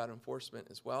thinking about enforcement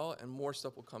as well, and more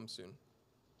stuff will come soon.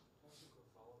 That's a quick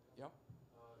follow-up. Yep.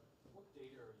 What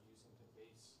data are you using to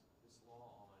base this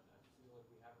law on? I feel like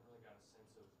we haven't really got a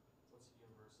sense of what's the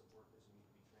universe of workers who need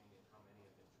to be trained and how many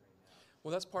have been trained now.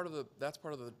 Well, that's part of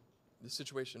the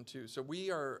situation too. So we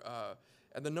are,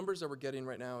 and the numbers that we're getting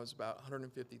right now is about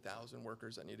 150,000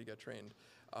 workers that need to get trained.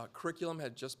 Curriculum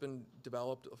had just been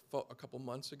developed a couple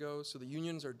months ago, so the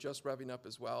unions are just revving up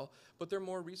as well, but they're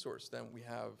more resourced than we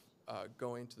have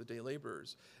going to the day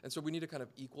laborers. And so we need to kind of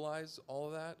equalize all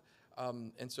of that.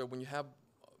 And so when you have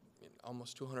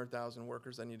almost 200,000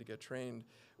 workers that need to get trained,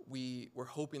 we're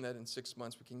hoping that in 6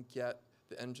 months we can get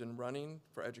the engine running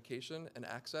for education and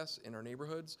access in our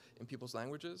neighborhoods in people's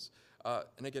languages.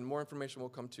 And again, more information will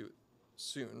come to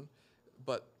soon.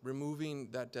 But removing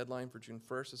that deadline for June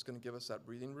 1st is going to give us that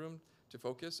breathing room to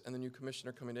focus. And the new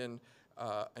commissioner coming in,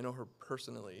 I know her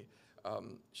personally.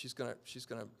 She's gonna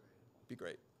be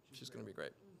great. She's gonna be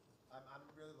great. I'm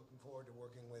really looking forward to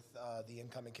working with the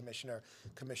incoming commissioner,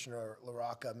 Commissioner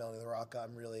LaRocca, Melanie LaRocca.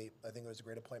 I think it was a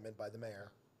great appointment by the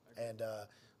mayor. And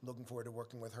looking forward to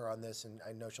working with her on this, and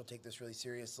I know she'll take this really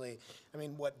seriously. I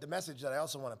mean, the message that I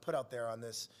also want to put out there on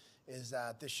this is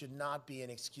that this should not be an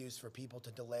excuse for people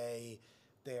to delay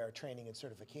their training and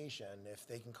certification. If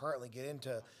they can currently get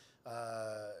into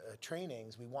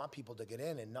trainings, we want people to get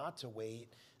in and not to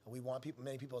wait. We want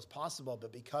many people as possible,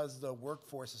 but because the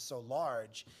workforce is so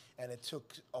large and it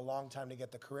took a long time to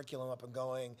get the curriculum up and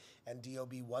going, and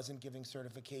DOB wasn't giving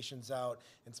certifications out,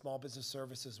 and Small Business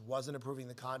Services wasn't approving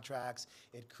the contracts,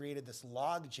 it created this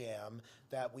log jam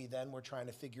that we then were trying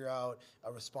to figure out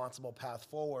a responsible path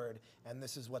forward, and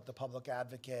this is what the public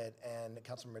advocate and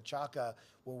Councilmember Chaka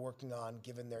were working on,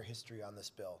 given their history on this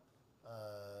bill.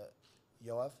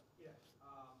 Yoav? Yeah,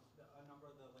 a number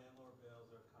of the landlord bills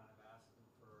are kind of asking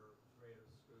for greater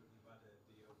scrutiny by the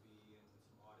DOB and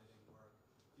some auditing work.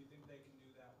 Do you think they can do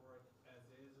that work as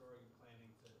is, or are you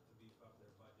planning to beef up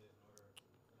their budget in order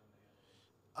for them to handle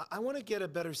it? I want to get a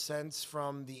better sense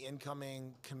from the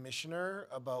incoming commissioner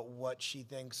about what she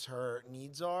thinks her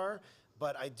needs are,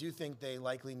 but I do think they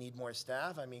likely need more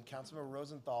staff. I mean, Councilmember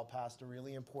Rosenthal passed a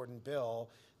really important bill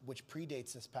which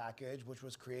predates this package, which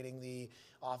was creating the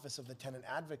Office of the Tenant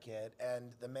Advocate,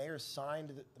 and the mayor signed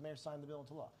the bill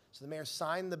into law. So the mayor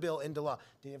signed the bill into law.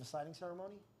 Did he have a signing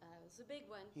ceremony? It was a big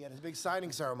one. He had his big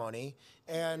signing ceremony,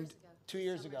 and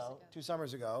 2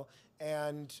 summers ago,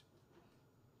 and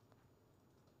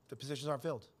the positions aren't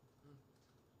filled.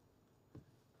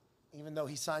 Even though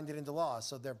he signed it into law,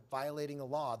 so they're violating a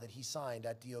law that he signed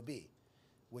at DOB,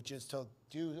 which is to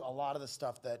do a lot of the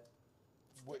stuff that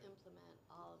To implement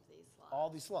all of these laws. all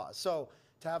these laws. So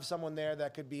to have someone there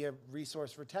that could be a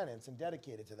resource for tenants and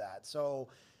dedicated to that. So,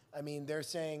 I mean, they're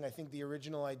saying, I think the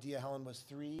original idea, Helen, was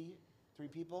three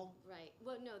people? Right.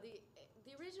 Well, no,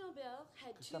 the original bill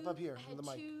had Step up here, had with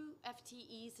the mic. 2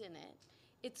 FTEs in it.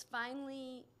 It's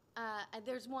finally,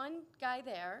 there's one guy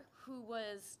there who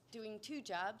was doing 2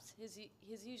 jobs, his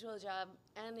usual job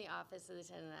and the Office of the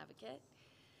Tenant Advocate.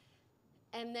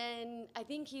 And then I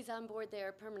think he's on board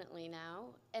there permanently now.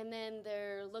 And then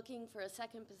they're looking for a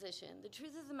second position. The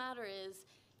truth of the matter is,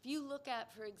 if you look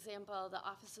at, for example, the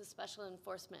Office of Special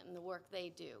Enforcement and the work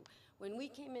they do, when we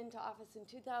came into office in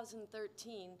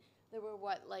 2013, there were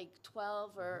like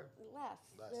 12 or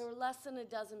less. There were less than a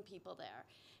dozen people there.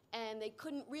 And they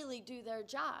couldn't really do their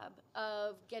job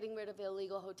of getting rid of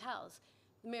illegal hotels.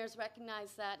 The mayor's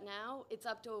recognized that now. It's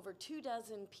up to over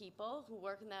 24 people who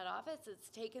work in that office. It's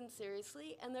taken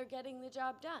seriously, and they're getting the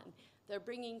job done. They're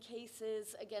bringing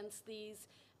cases against these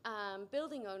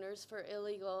building owners for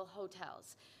illegal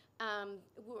hotels.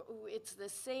 It's the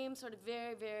same sort of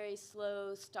very, very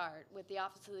slow start with the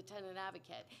Office of the Tenant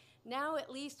Advocate. Now at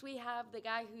least we have the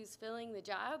guy who's filling the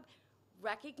job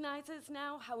recognizes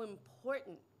now how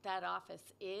important that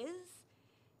office is.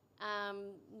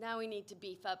 Now we need to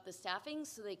beef up the staffing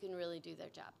so they can really do their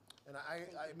job. And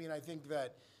I mean, I think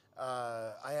that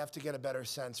I have to get a better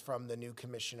sense from the new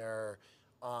commissioner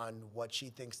on what she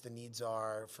thinks the needs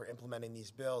are for implementing these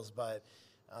bills. But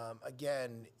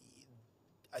again,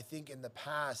 I think in the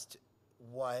past,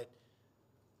 what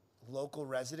local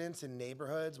residents in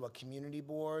neighborhoods, what community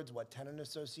boards, what tenant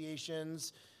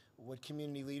associations, what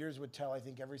community leaders would tell, I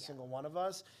think, every single one of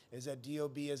us, is that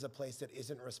DOB is a place that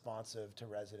isn't responsive to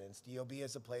residents. DOB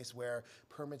is a place where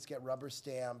permits get rubber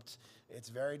stamped, it's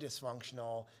very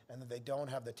dysfunctional, and that they don't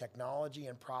have the technology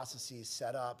and processes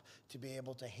set up to be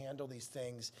able to handle these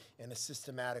things in a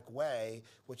systematic way,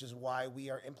 which is why we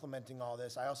are implementing all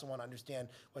this. I also want to understand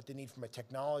what they need from a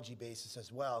technology basis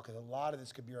as well, because a lot of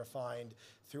this could be refined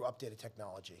through updated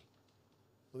technology.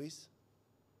 Luis?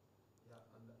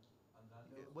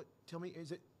 What? Tell me,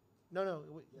 is it? No. Yeah,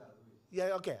 Luis.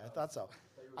 Yeah, okay, I thought so.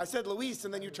 I said Luis,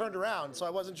 and then you turned around, so I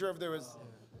wasn't sure if there was.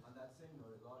 On that same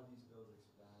note, a lot of these bills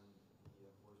expand the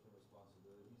enforcement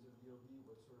responsibilities of DOB.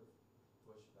 What sort of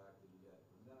pushback did you get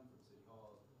from them, from City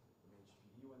Hall, from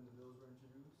HPD when the bills were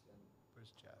introduced? And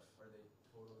Where's Jeff? Are they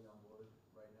totally on board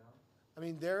right now? I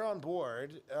mean, they're on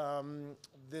board.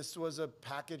 This was a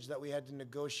package that we had to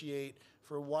negotiate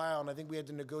for a while, and I think we had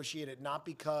to negotiate it not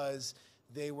because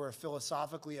they were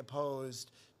philosophically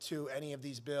opposed to any of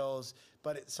these bills,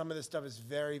 but some of this stuff is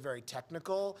very, very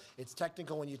technical. It's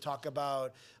technical when you talk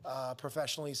about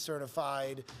professionally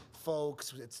certified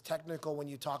folks. It's technical when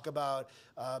you talk about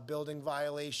building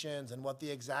violations and what the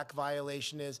exact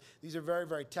violation is. These are very,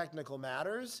 very technical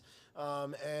matters.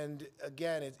 And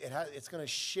again, it's going to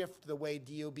shift the way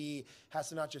DOB has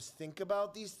to not just think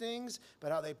about these things,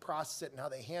 but how they process it and how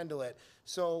they handle it.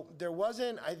 So there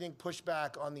wasn't, I think,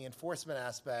 pushback on the enforcement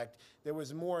aspect. There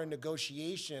was more a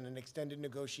negotiation, an extended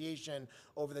negotiation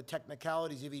over the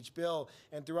technicalities of each bill.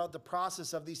 And throughout the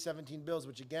process of these 17 bills,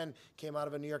 which again came out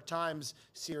of a New York Times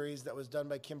series that was done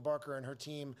by Kim Barker and her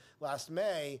team last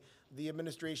May, the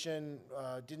administration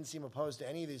didn't seem opposed to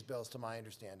any of these bills, to my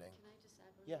understanding. Can I just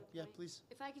add one Yeah, more yeah, point? please.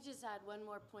 If I could just add one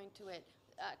more point to it.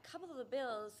 A couple of the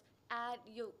bills add,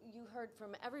 you heard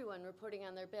from everyone reporting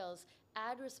on their bills,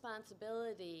 add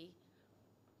responsibility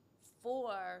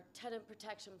for tenant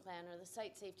protection plan or the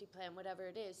site safety plan, whatever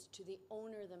it is, to the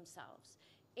owner themselves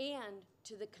and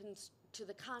to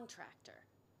the contractor.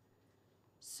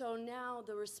 So now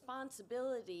the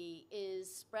responsibility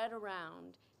is spread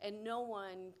around and no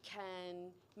one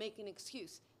can make an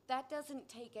excuse. That doesn't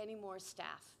take any more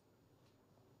staff.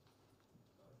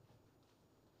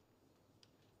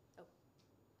 Oh,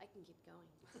 I can keep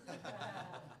going.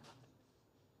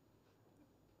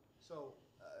 So,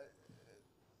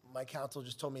 my counsel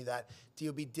just told me that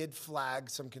DOB did flag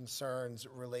some concerns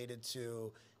related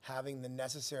to having the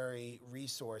necessary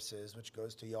resources, which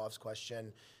goes to Yoav's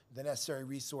question, the necessary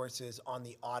resources on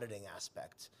the auditing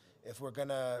aspect. If we're going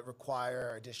to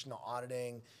require additional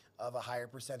auditing of a higher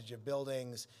percentage of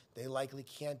buildings, they likely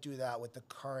can't do that with the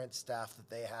current staff that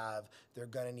they have. They're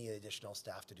going to need additional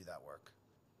staff to do that work.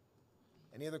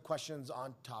 Any other questions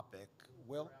on topic?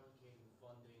 Will?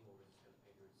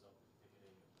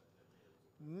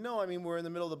 No, I mean, we're in the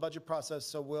middle of the budget process,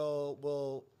 so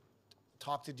we'll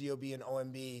talk to DOB and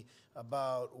OMB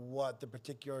about what the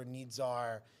particular needs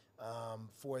are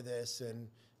for this, and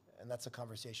that's a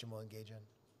conversation we'll engage in.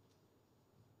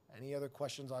 Any other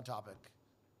questions on topic?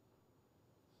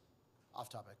 Off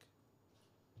topic.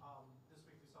 This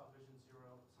week we saw Vision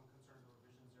Zero, some concerns over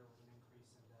Vision Zero with an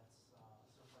increase in deaths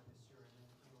so far this year, and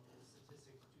then came up with a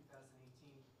statistic for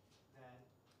 2018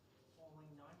 that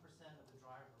only 9% of the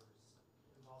drivers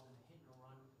involved in a hit and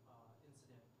run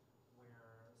incident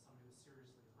where somebody was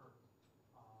seriously hurt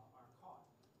are caught.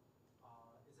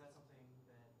 Is that something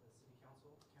that the city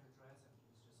council can address, and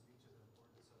can you just speak to the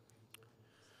importance of maybe looking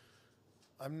at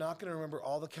statistics? I'm not going to remember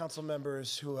all the council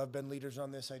members who have been leaders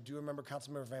on this. I do remember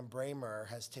Councilmember Van Bramer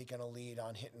has taken a lead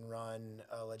on hit and run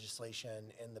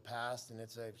legislation in the past, and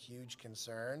it's a huge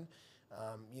concern.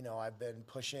 You know, I've been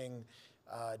pushing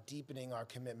deepening our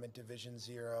commitment to Vision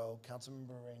Zero.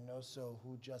 Councilmember Reynoso,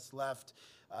 who just left,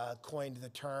 coined the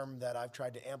term that I've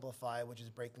tried to amplify, which is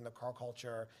breaking the car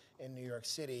culture in New York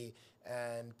City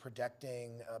and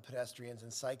protecting pedestrians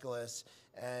and cyclists.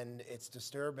 And it's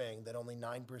disturbing that only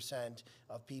 9%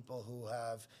 of people who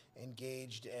have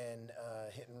engaged in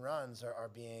hit and runs are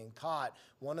being caught.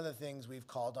 One of the things we've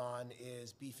called on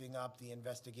is beefing up the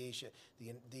investigation,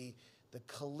 the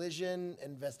collision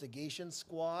investigation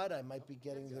squad. I might be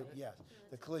getting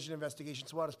the collision investigation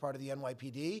squad is part of the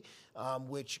NYPD,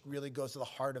 which really goes to the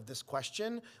heart of this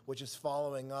question, which is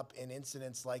following up in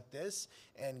incidents like this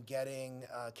and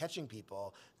catching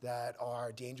people that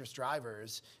are dangerous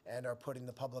drivers and are putting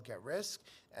the public at risk.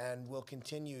 And we'll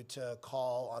continue to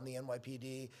call on the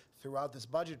NYPD throughout this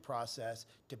budget process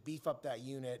to beef up that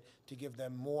unit, to give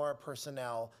them more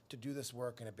personnel to do this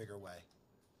work in a bigger way.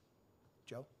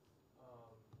 Joe?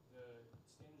 The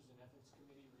Standards and Ethics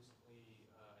Committee recently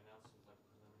announced like a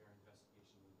preliminary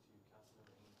investigation into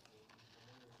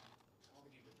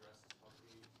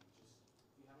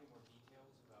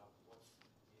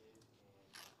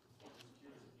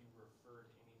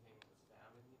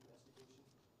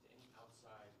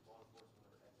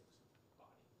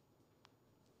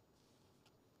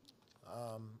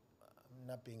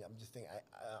I'm just thinking,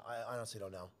 I honestly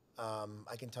don't know.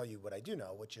 I can tell you what I do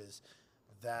know, which is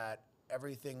that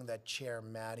everything that Chair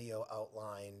Matteo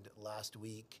outlined last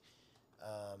week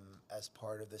as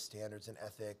part of the standards and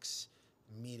ethics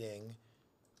meeting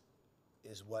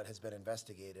is what has been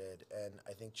investigated. And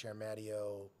I think Chair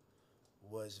Matteo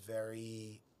was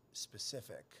very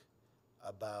specific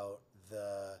about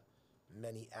the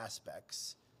many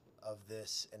aspects of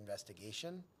this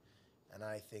investigation. And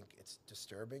I think it's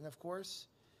disturbing, of course.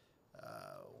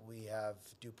 We have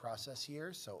due process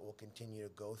here, so it will continue to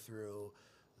go through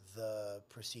the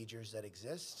procedures that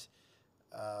exist.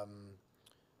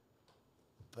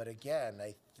 But again,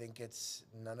 I think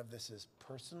none of this is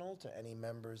personal to any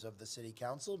members of the city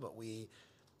council, but we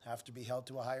have to be held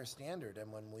to a higher standard.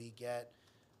 And when we get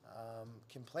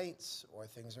complaints or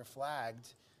things are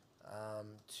flagged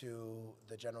to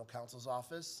the general counsel's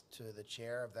office, to the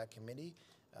chair of that committee,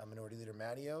 Minority Leader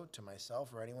Matteo, to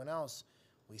myself or anyone else,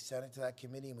 we send it to that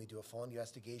committee and we do a full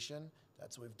investigation.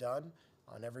 That's what we've done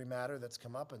on every matter that's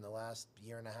come up in the last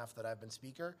year and a half that I've been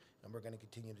speaker, and we're going to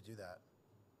continue to do that.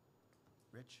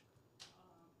 Rich?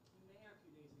 The mayor a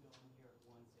few days ago on here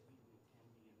once said he didn't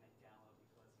attend the Met Gala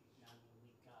because he's not an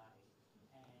elite guy, and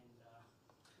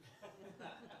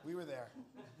We were there,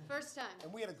 First time.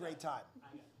 and we had a great time.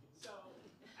 So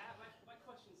my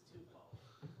question is twofold.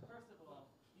 First of all,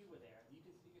 you were there. You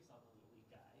consider yourself an elite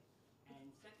guy, and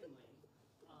secondly,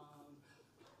 the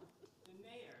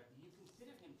mayor. Do you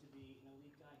consider him to be an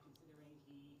elite guy, considering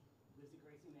he lives at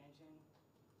Gracie Mansion,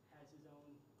 has his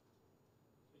own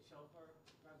chauffeur,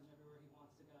 drives him everywhere he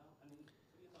wants to go? I mean,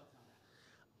 what are your thoughts on that?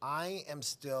 I am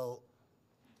still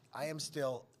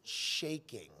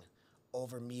shaking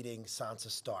over meeting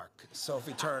Sansa Stark,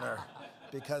 Sophie Turner,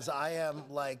 because I am,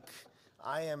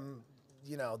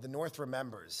 the North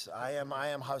remembers. I am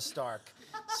House Stark.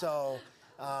 So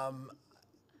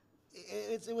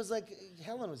it was like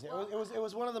Helen was there. It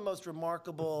was one of the most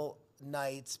remarkable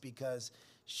nights because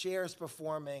Cher's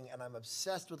performing, and I'm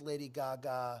obsessed with Lady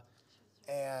Gaga,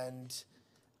 and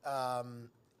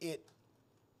it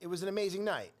was an amazing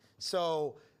night.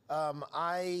 So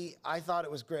I thought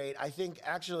it was great. I think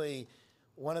actually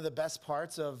one of the best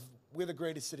parts of we're the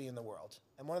greatest city in the world.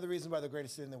 And one of the reasons why we're the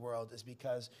greatest city in the world is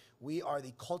because we are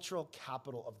the cultural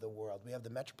capital of the world. We have the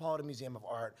Metropolitan Museum of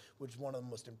Art, which is one of the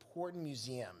most important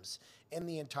museums in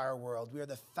the entire world. We are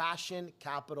the fashion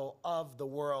capital of the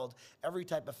world, every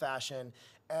type of fashion.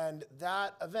 And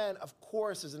that event, of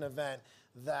course, is an event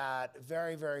that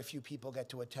very, very few people get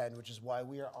to attend, which is why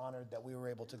we are honored that we were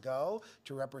able to go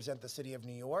to represent the city of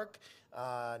New York,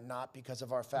 not because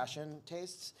of our fashion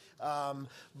tastes,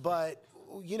 but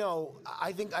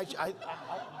I think I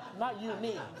not you,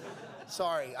 me.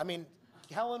 Sorry, I mean,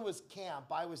 Helen was camp,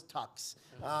 I was tux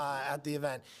at the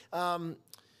event.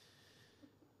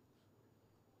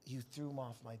 You threw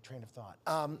off my train of thought.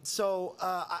 I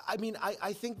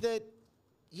think that,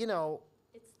 It's the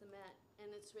Met,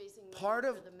 and it's raising money part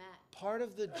of for the Met. part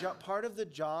of the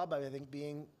job, I think,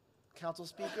 being council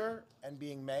speaker and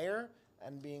being mayor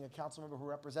and being a council member who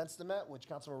represents the Met, which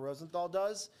Councilmember Rosenthal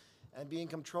does, and being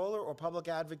comptroller or public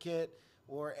advocate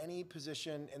or any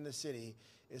position in the city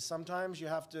is sometimes you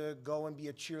have to go and be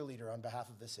a cheerleader on behalf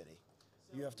of the city.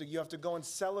 You have to go and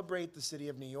celebrate the city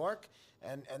of New York,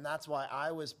 and that's why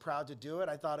I was proud to do it.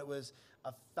 I thought it was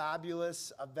a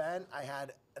fabulous event. I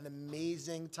had an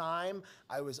amazing time.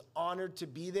 I was honored to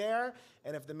be there,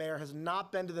 and if the mayor has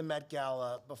not been to the Met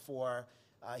Gala before,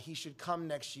 he should come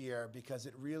next year because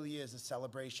it really is a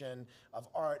celebration of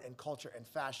art and culture and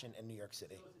fashion in New York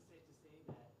City. So is it safe to say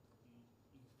that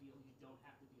you feel you don't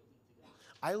have to be elite to go?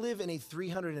 I live in a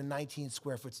 319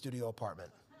 square foot studio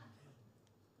apartment.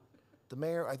 The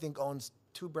mayor, I think, owns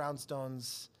 2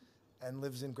 brownstones and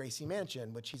lives in Gracie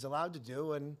Mansion, which he's allowed to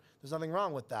do, and there's nothing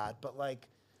wrong with that. But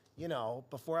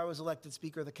before I was elected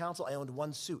Speaker of the Council, I owned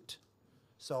 1 suit.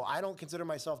 So I don't consider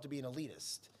myself to be an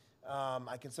elitist.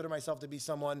 I consider myself to be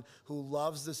someone who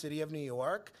loves the city of New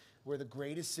York. We're the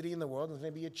greatest city in the world, and I'm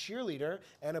going to be a cheerleader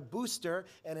and a booster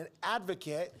and an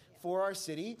advocate for our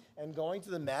city, and going to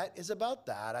the Met is about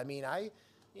that. I mean, I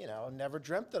never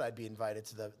dreamt that I'd be invited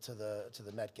to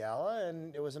the Met Gala,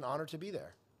 and it was an honor to be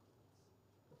there.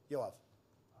 Yoav.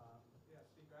 Yeah,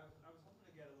 Speaker, I was hoping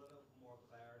to get a little more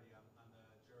clarity on the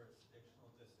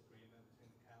jurisdictional disagreement between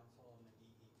the council and the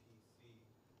EEPC.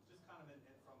 Just kind of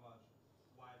from a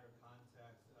wider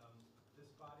context, this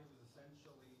body was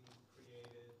essentially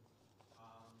created,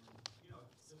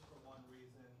 just for one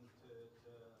reason, to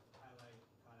highlight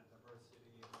kind of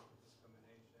diversity and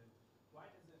discrimination. Why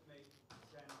does it make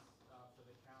sense for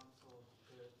the council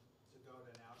to go to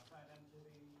an outside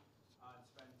entity and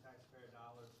spend taxpayer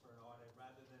dollars for an audit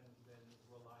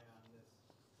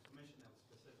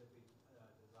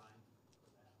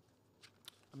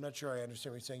I'm not sure I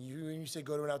understand what you're saying. When you say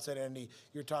go to an outside entity,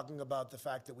 you're talking about the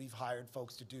fact that we've hired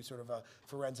folks to do sort of a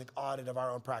forensic audit of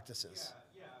our own practices.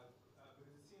 Yeah, because it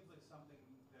seems like something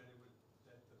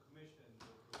that the commission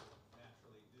would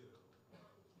naturally do.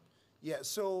 Yeah,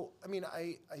 so, I mean,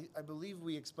 I believe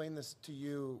we explained this to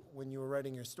you when you were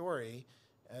writing your story,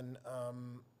 and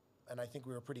I think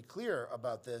we were pretty clear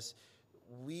about this.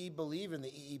 We believe in the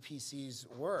EEPC's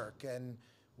work, and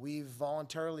we've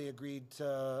voluntarily agreed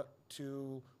to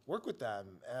work with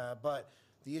them. But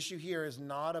the issue here is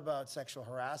not about sexual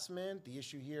harassment. The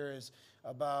issue here is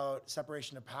about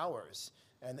separation of powers.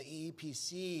 And the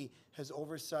EEPC has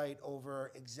oversight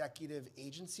over executive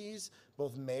agencies,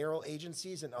 both mayoral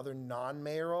agencies and other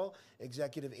non-mayoral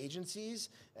executive agencies.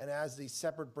 And as the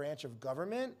separate branch of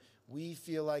government, we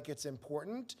feel like it's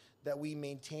important that we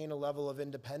maintain a level of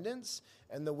independence.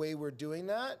 And the way we're doing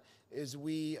that is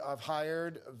we have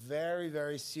hired very,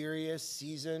 very serious,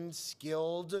 seasoned,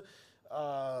 skilled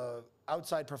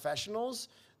outside professionals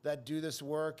that do this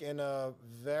work in a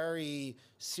very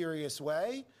serious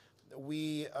way.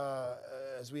 We,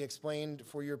 as we explained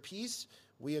for your piece,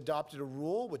 we adopted a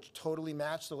rule which totally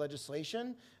matched the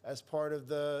legislation as part of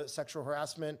the sexual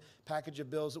harassment package of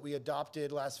bills that we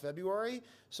adopted last February.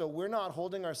 So we're not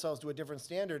holding ourselves to a different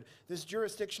standard. This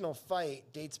jurisdictional fight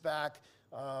dates back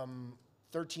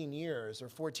 13 years or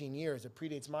 14 years. It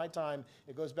predates my time.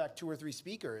 It goes back 2 or 3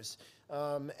 speakers.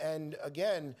 And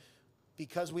again,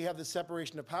 because we have the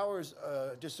separation of powers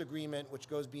disagreement, which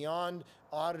goes beyond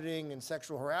auditing and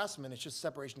sexual harassment, it's just a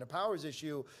separation of powers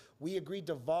issue, we agreed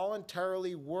to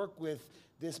voluntarily work with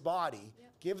this body,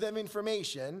 give them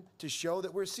information to show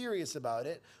that we're serious about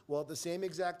it, while at the same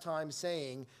exact time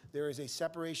saying there is a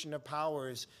separation of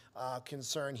powers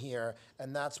concern here,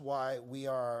 and that's why we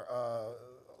are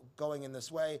going in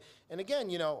this way. And again,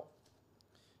 you know,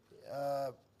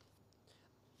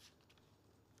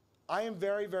 I am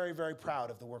very, very, very proud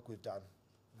of the work we've done.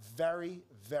 Very,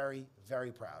 very,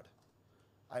 very proud.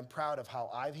 I'm proud of how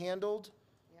I've handled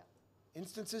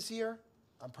instances here.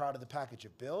 I'm proud of the package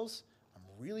of bills. I'm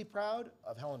really proud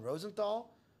of Helen Rosenthal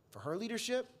for her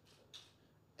leadership.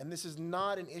 And this is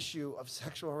not an issue of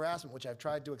sexual harassment, which I've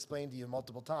tried to explain to you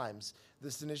multiple times.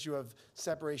 This is an issue of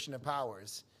separation of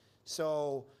powers.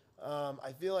 So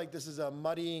I feel like this is a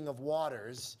muddying of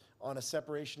waters on a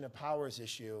separation of powers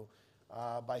issue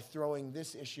by throwing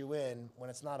this issue in when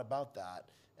it's not about that.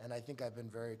 And I think I've been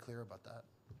very clear about that.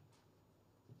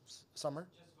 Summer?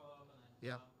 Just follow up on that.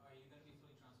 Yeah. Are you going to be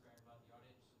fully transparent about the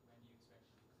audit? When do you expect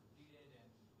it to be completed, and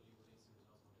will you release the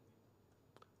results?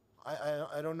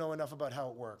 I don't know enough about how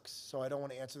it works, so I don't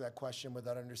want to answer that question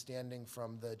without understanding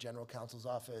from the general counsel's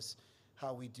office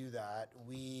how we do that.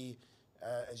 We,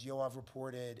 as Yoav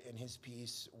reported in his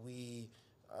piece, we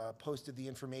posted the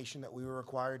information that we were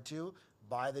required to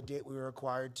by the date we were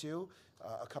required to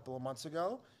a couple of months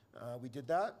ago. We did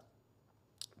that.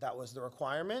 That was the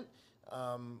requirement.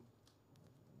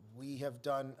 We have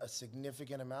done a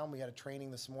significant amount. We had a training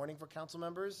this morning for council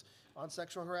members on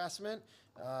sexual harassment,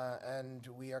 and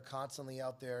we are constantly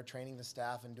out there training the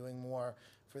staff and doing more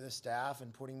for the staff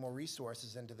and putting more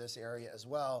resources into this area as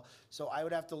well. So I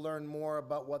would have to learn more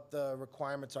about what the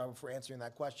requirements are for answering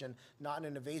that question, not in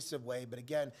an evasive way, but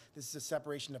again, this is a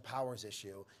separation of powers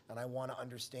issue, and I want to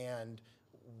understand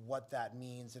what that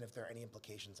means and if there are any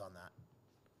implications on that.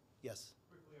 Yes?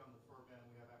 Quickly on the Fur ban,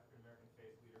 we have African American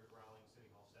faith leaders rallying City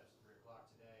Hall steps at 3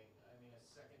 o'clock today. I mean, a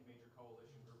second major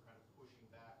coalition group kind of pushing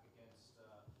back against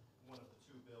one of the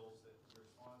 2 bills that you're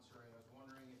sponsoring. I was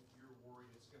wondering if you're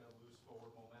worried it's going to lose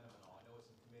forward momentum at all. I know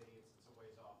it's in committee, it's a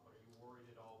ways off, but are you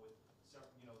worried at all with the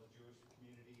Jewish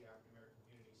community, African American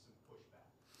community, some pushback?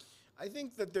 I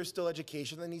think that there's still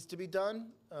education that needs to be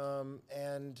done,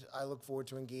 and I look forward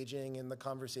to engaging in the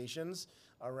conversations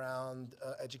around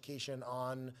education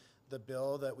on the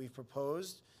bill that we've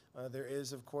proposed. There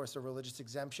is, of course, a religious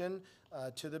exemption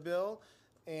to the bill,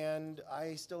 and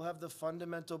I still have the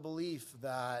fundamental belief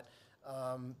that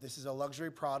this is a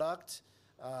luxury product.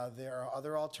 There are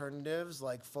other alternatives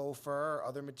like faux fur or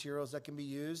other materials that can be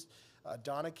used.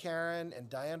 Donna Karan and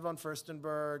Diane von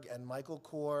Furstenberg and Michael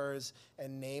Kors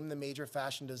and name the major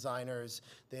fashion designers,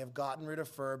 they have gotten rid of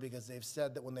fur because they've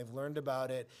said that when they've learned about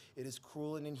it, it is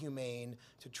cruel and inhumane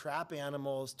to trap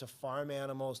animals, to farm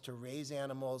animals, to raise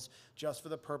animals just for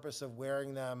the purpose of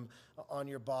wearing them on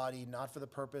your body, not for the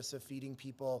purpose of feeding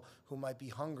people who might be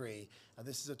hungry.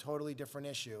 This is a totally different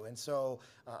issue. And so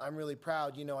I'm really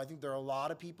proud. You know, I think there are a lot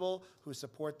of people who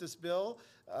support this bill.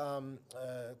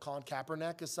 Colin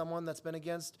Kaepernick is someone that's been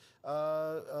against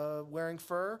wearing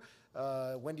fur.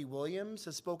 Wendy Williams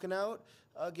has spoken out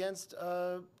against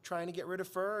trying to get rid of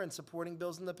fur and supporting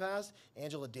bills in the past.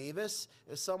 Angela Davis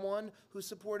is someone who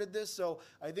supported this. So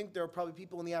I think there are probably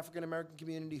people in the African American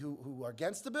community who are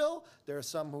against the bill. There are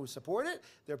some who support it.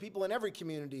 There are people in every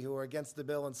community who are against the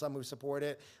bill and some who support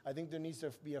it. I think there needs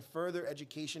to be a further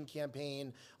education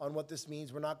campaign on what this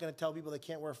means. We're not going to tell people they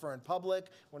can't wear fur in public.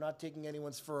 We're not taking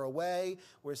anyone's fur away.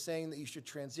 We're saying that you should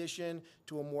transition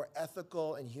to a more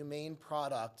ethical and humane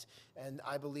product. And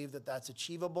I believe that that's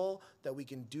achievable, that we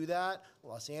can do that.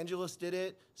 Los Angeles did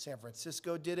it. San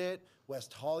Francisco did it.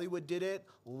 West Hollywood did it.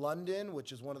 London,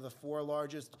 which is one of the 4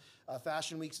 largest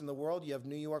fashion weeks in the world. You have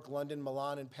New York, London,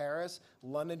 Milan, and Paris.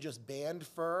 London just banned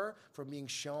fur from being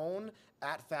shown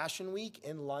at Fashion Week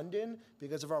in London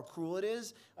because of how cruel it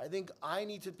is. I think I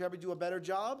need to probably do a better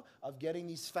job of getting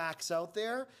these facts out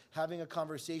there, having a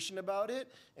conversation about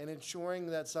it, and ensuring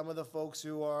that some of the folks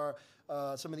who are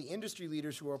some of the industry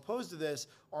leaders who are opposed to this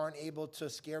aren't able to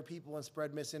scare people and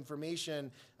spread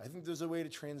misinformation. I think there's a way to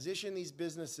transition these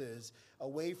businesses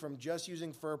away from just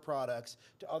using fur products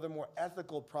to other more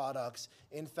ethical products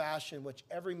in fashion, which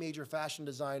every major fashion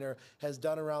designer has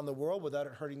done around the world without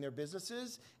it hurting their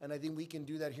businesses. And I think we can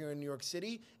do that here in New York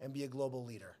City and be a global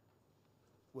leader.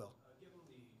 Will. Given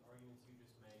the arguments you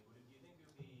just made, do you think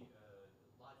it would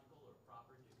be logical or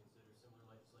proper to consider similar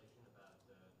legislation about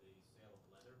the sale of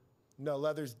leather? No,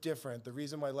 leather's different. The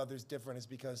reason why leather's different is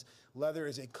because leather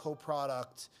is a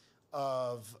co-product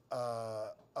of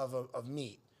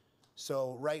meat.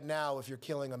 So right now, if you're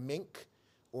killing a mink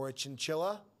or a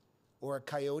chinchilla or a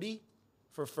coyote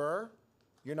for fur,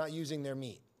 you're not using their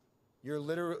meat. You're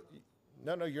literally,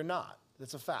 no, you're not.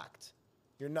 That's a fact.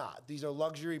 You're not. These are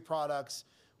luxury products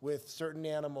with certain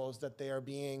animals that they are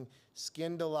being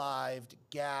skinned alive,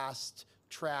 gassed,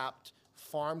 trapped,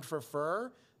 farmed for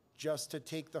fur, just to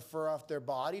take the fur off their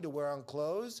body to wear on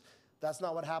clothes. That's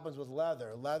not what happens with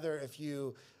leather. Leather, if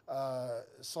you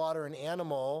slaughter an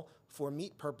animal for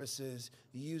meat purposes,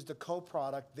 you use the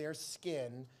co-product, their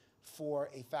skin, for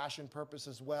a fashion purpose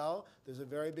as well. There's a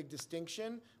very big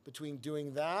distinction between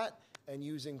doing that and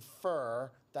using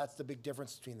fur. That's the big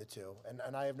difference between the two.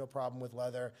 And I have no problem with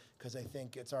leather because I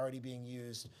think it's already being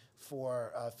used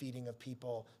for feeding of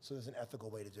people, so there's an ethical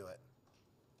way to do it.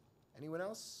 Anyone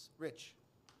else? Rich.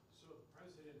 So the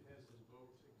president has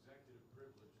invoked executive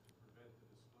privilege to prevent the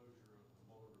disclosure of the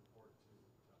Mueller report to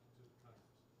the Congress.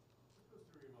 What goes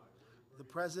through your mind? The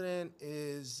president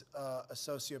is a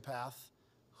sociopath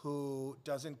who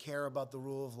doesn't care about the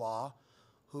rule of law,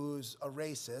 who's a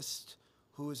racist,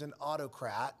 who is an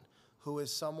autocrat, who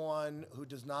is someone who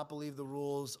does not believe the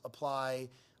rules apply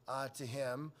to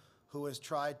him, who has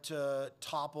tried to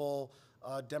topple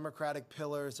democratic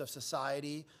pillars of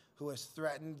society, who has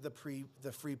threatened the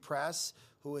free press,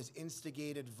 who has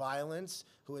instigated violence,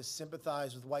 who has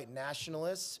sympathized with white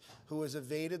nationalists, who has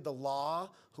evaded the law,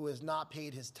 who has not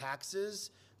paid his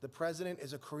taxes. The president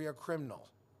is a career criminal.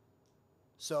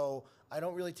 So I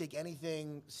don't really take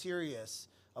anything serious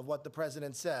of what the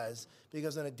president says,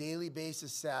 because on a daily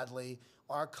basis, sadly,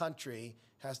 our country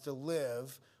has to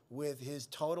live with his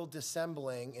total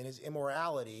dissembling and his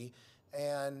immorality.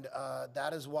 And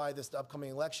that is why this upcoming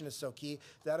election is so key.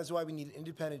 That is why we need an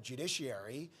independent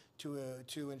judiciary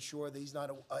to ensure that he's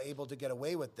not able to get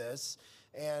away with this.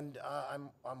 And I'm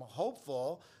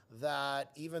hopeful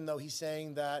that even though he's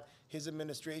saying that his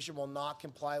administration will not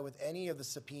comply with any of the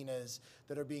subpoenas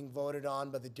that are being voted on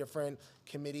by the different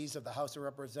committees of the House of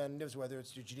Representatives, whether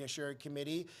it's the Judiciary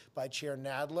Committee by Chair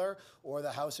Nadler or the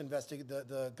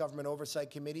the Government Oversight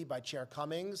Committee by Chair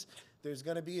Cummings, there's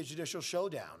going to be a judicial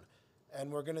showdown. And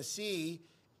we're going to see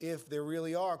if there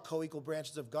really are co-equal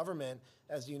branches of government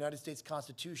as the United States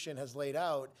Constitution has laid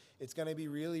out. It's going to be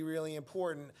really, really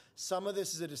important. Some of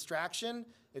this is a distraction.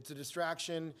 It's a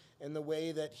distraction in the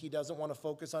way that he doesn't want to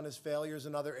focus on his failures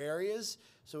in other areas.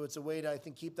 So it's a way to, I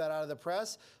think, keep that out of the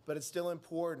press. But it's still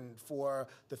important for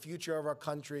the future of our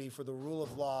country, for the rule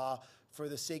of law, for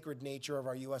the sacred nature of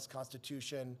our U.S.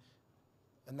 Constitution.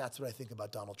 And that's what I think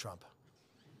about Donald Trump.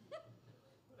 Bouncing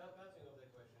off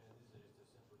that question, and this is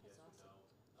just a simple yes or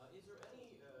no. Is there any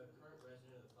current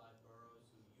resident of the 5 boroughs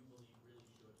who you believe really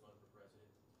should run for president?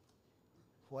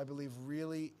 Who I believe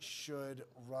really should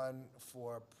run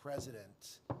for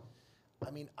president. I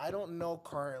mean, I don't know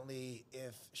currently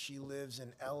if she lives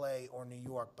in LA or New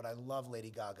York, but I love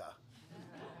Lady Gaga.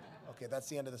 Okay, that's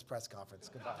the end of this press conference.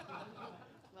 Goodbye.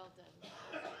 Well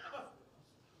done.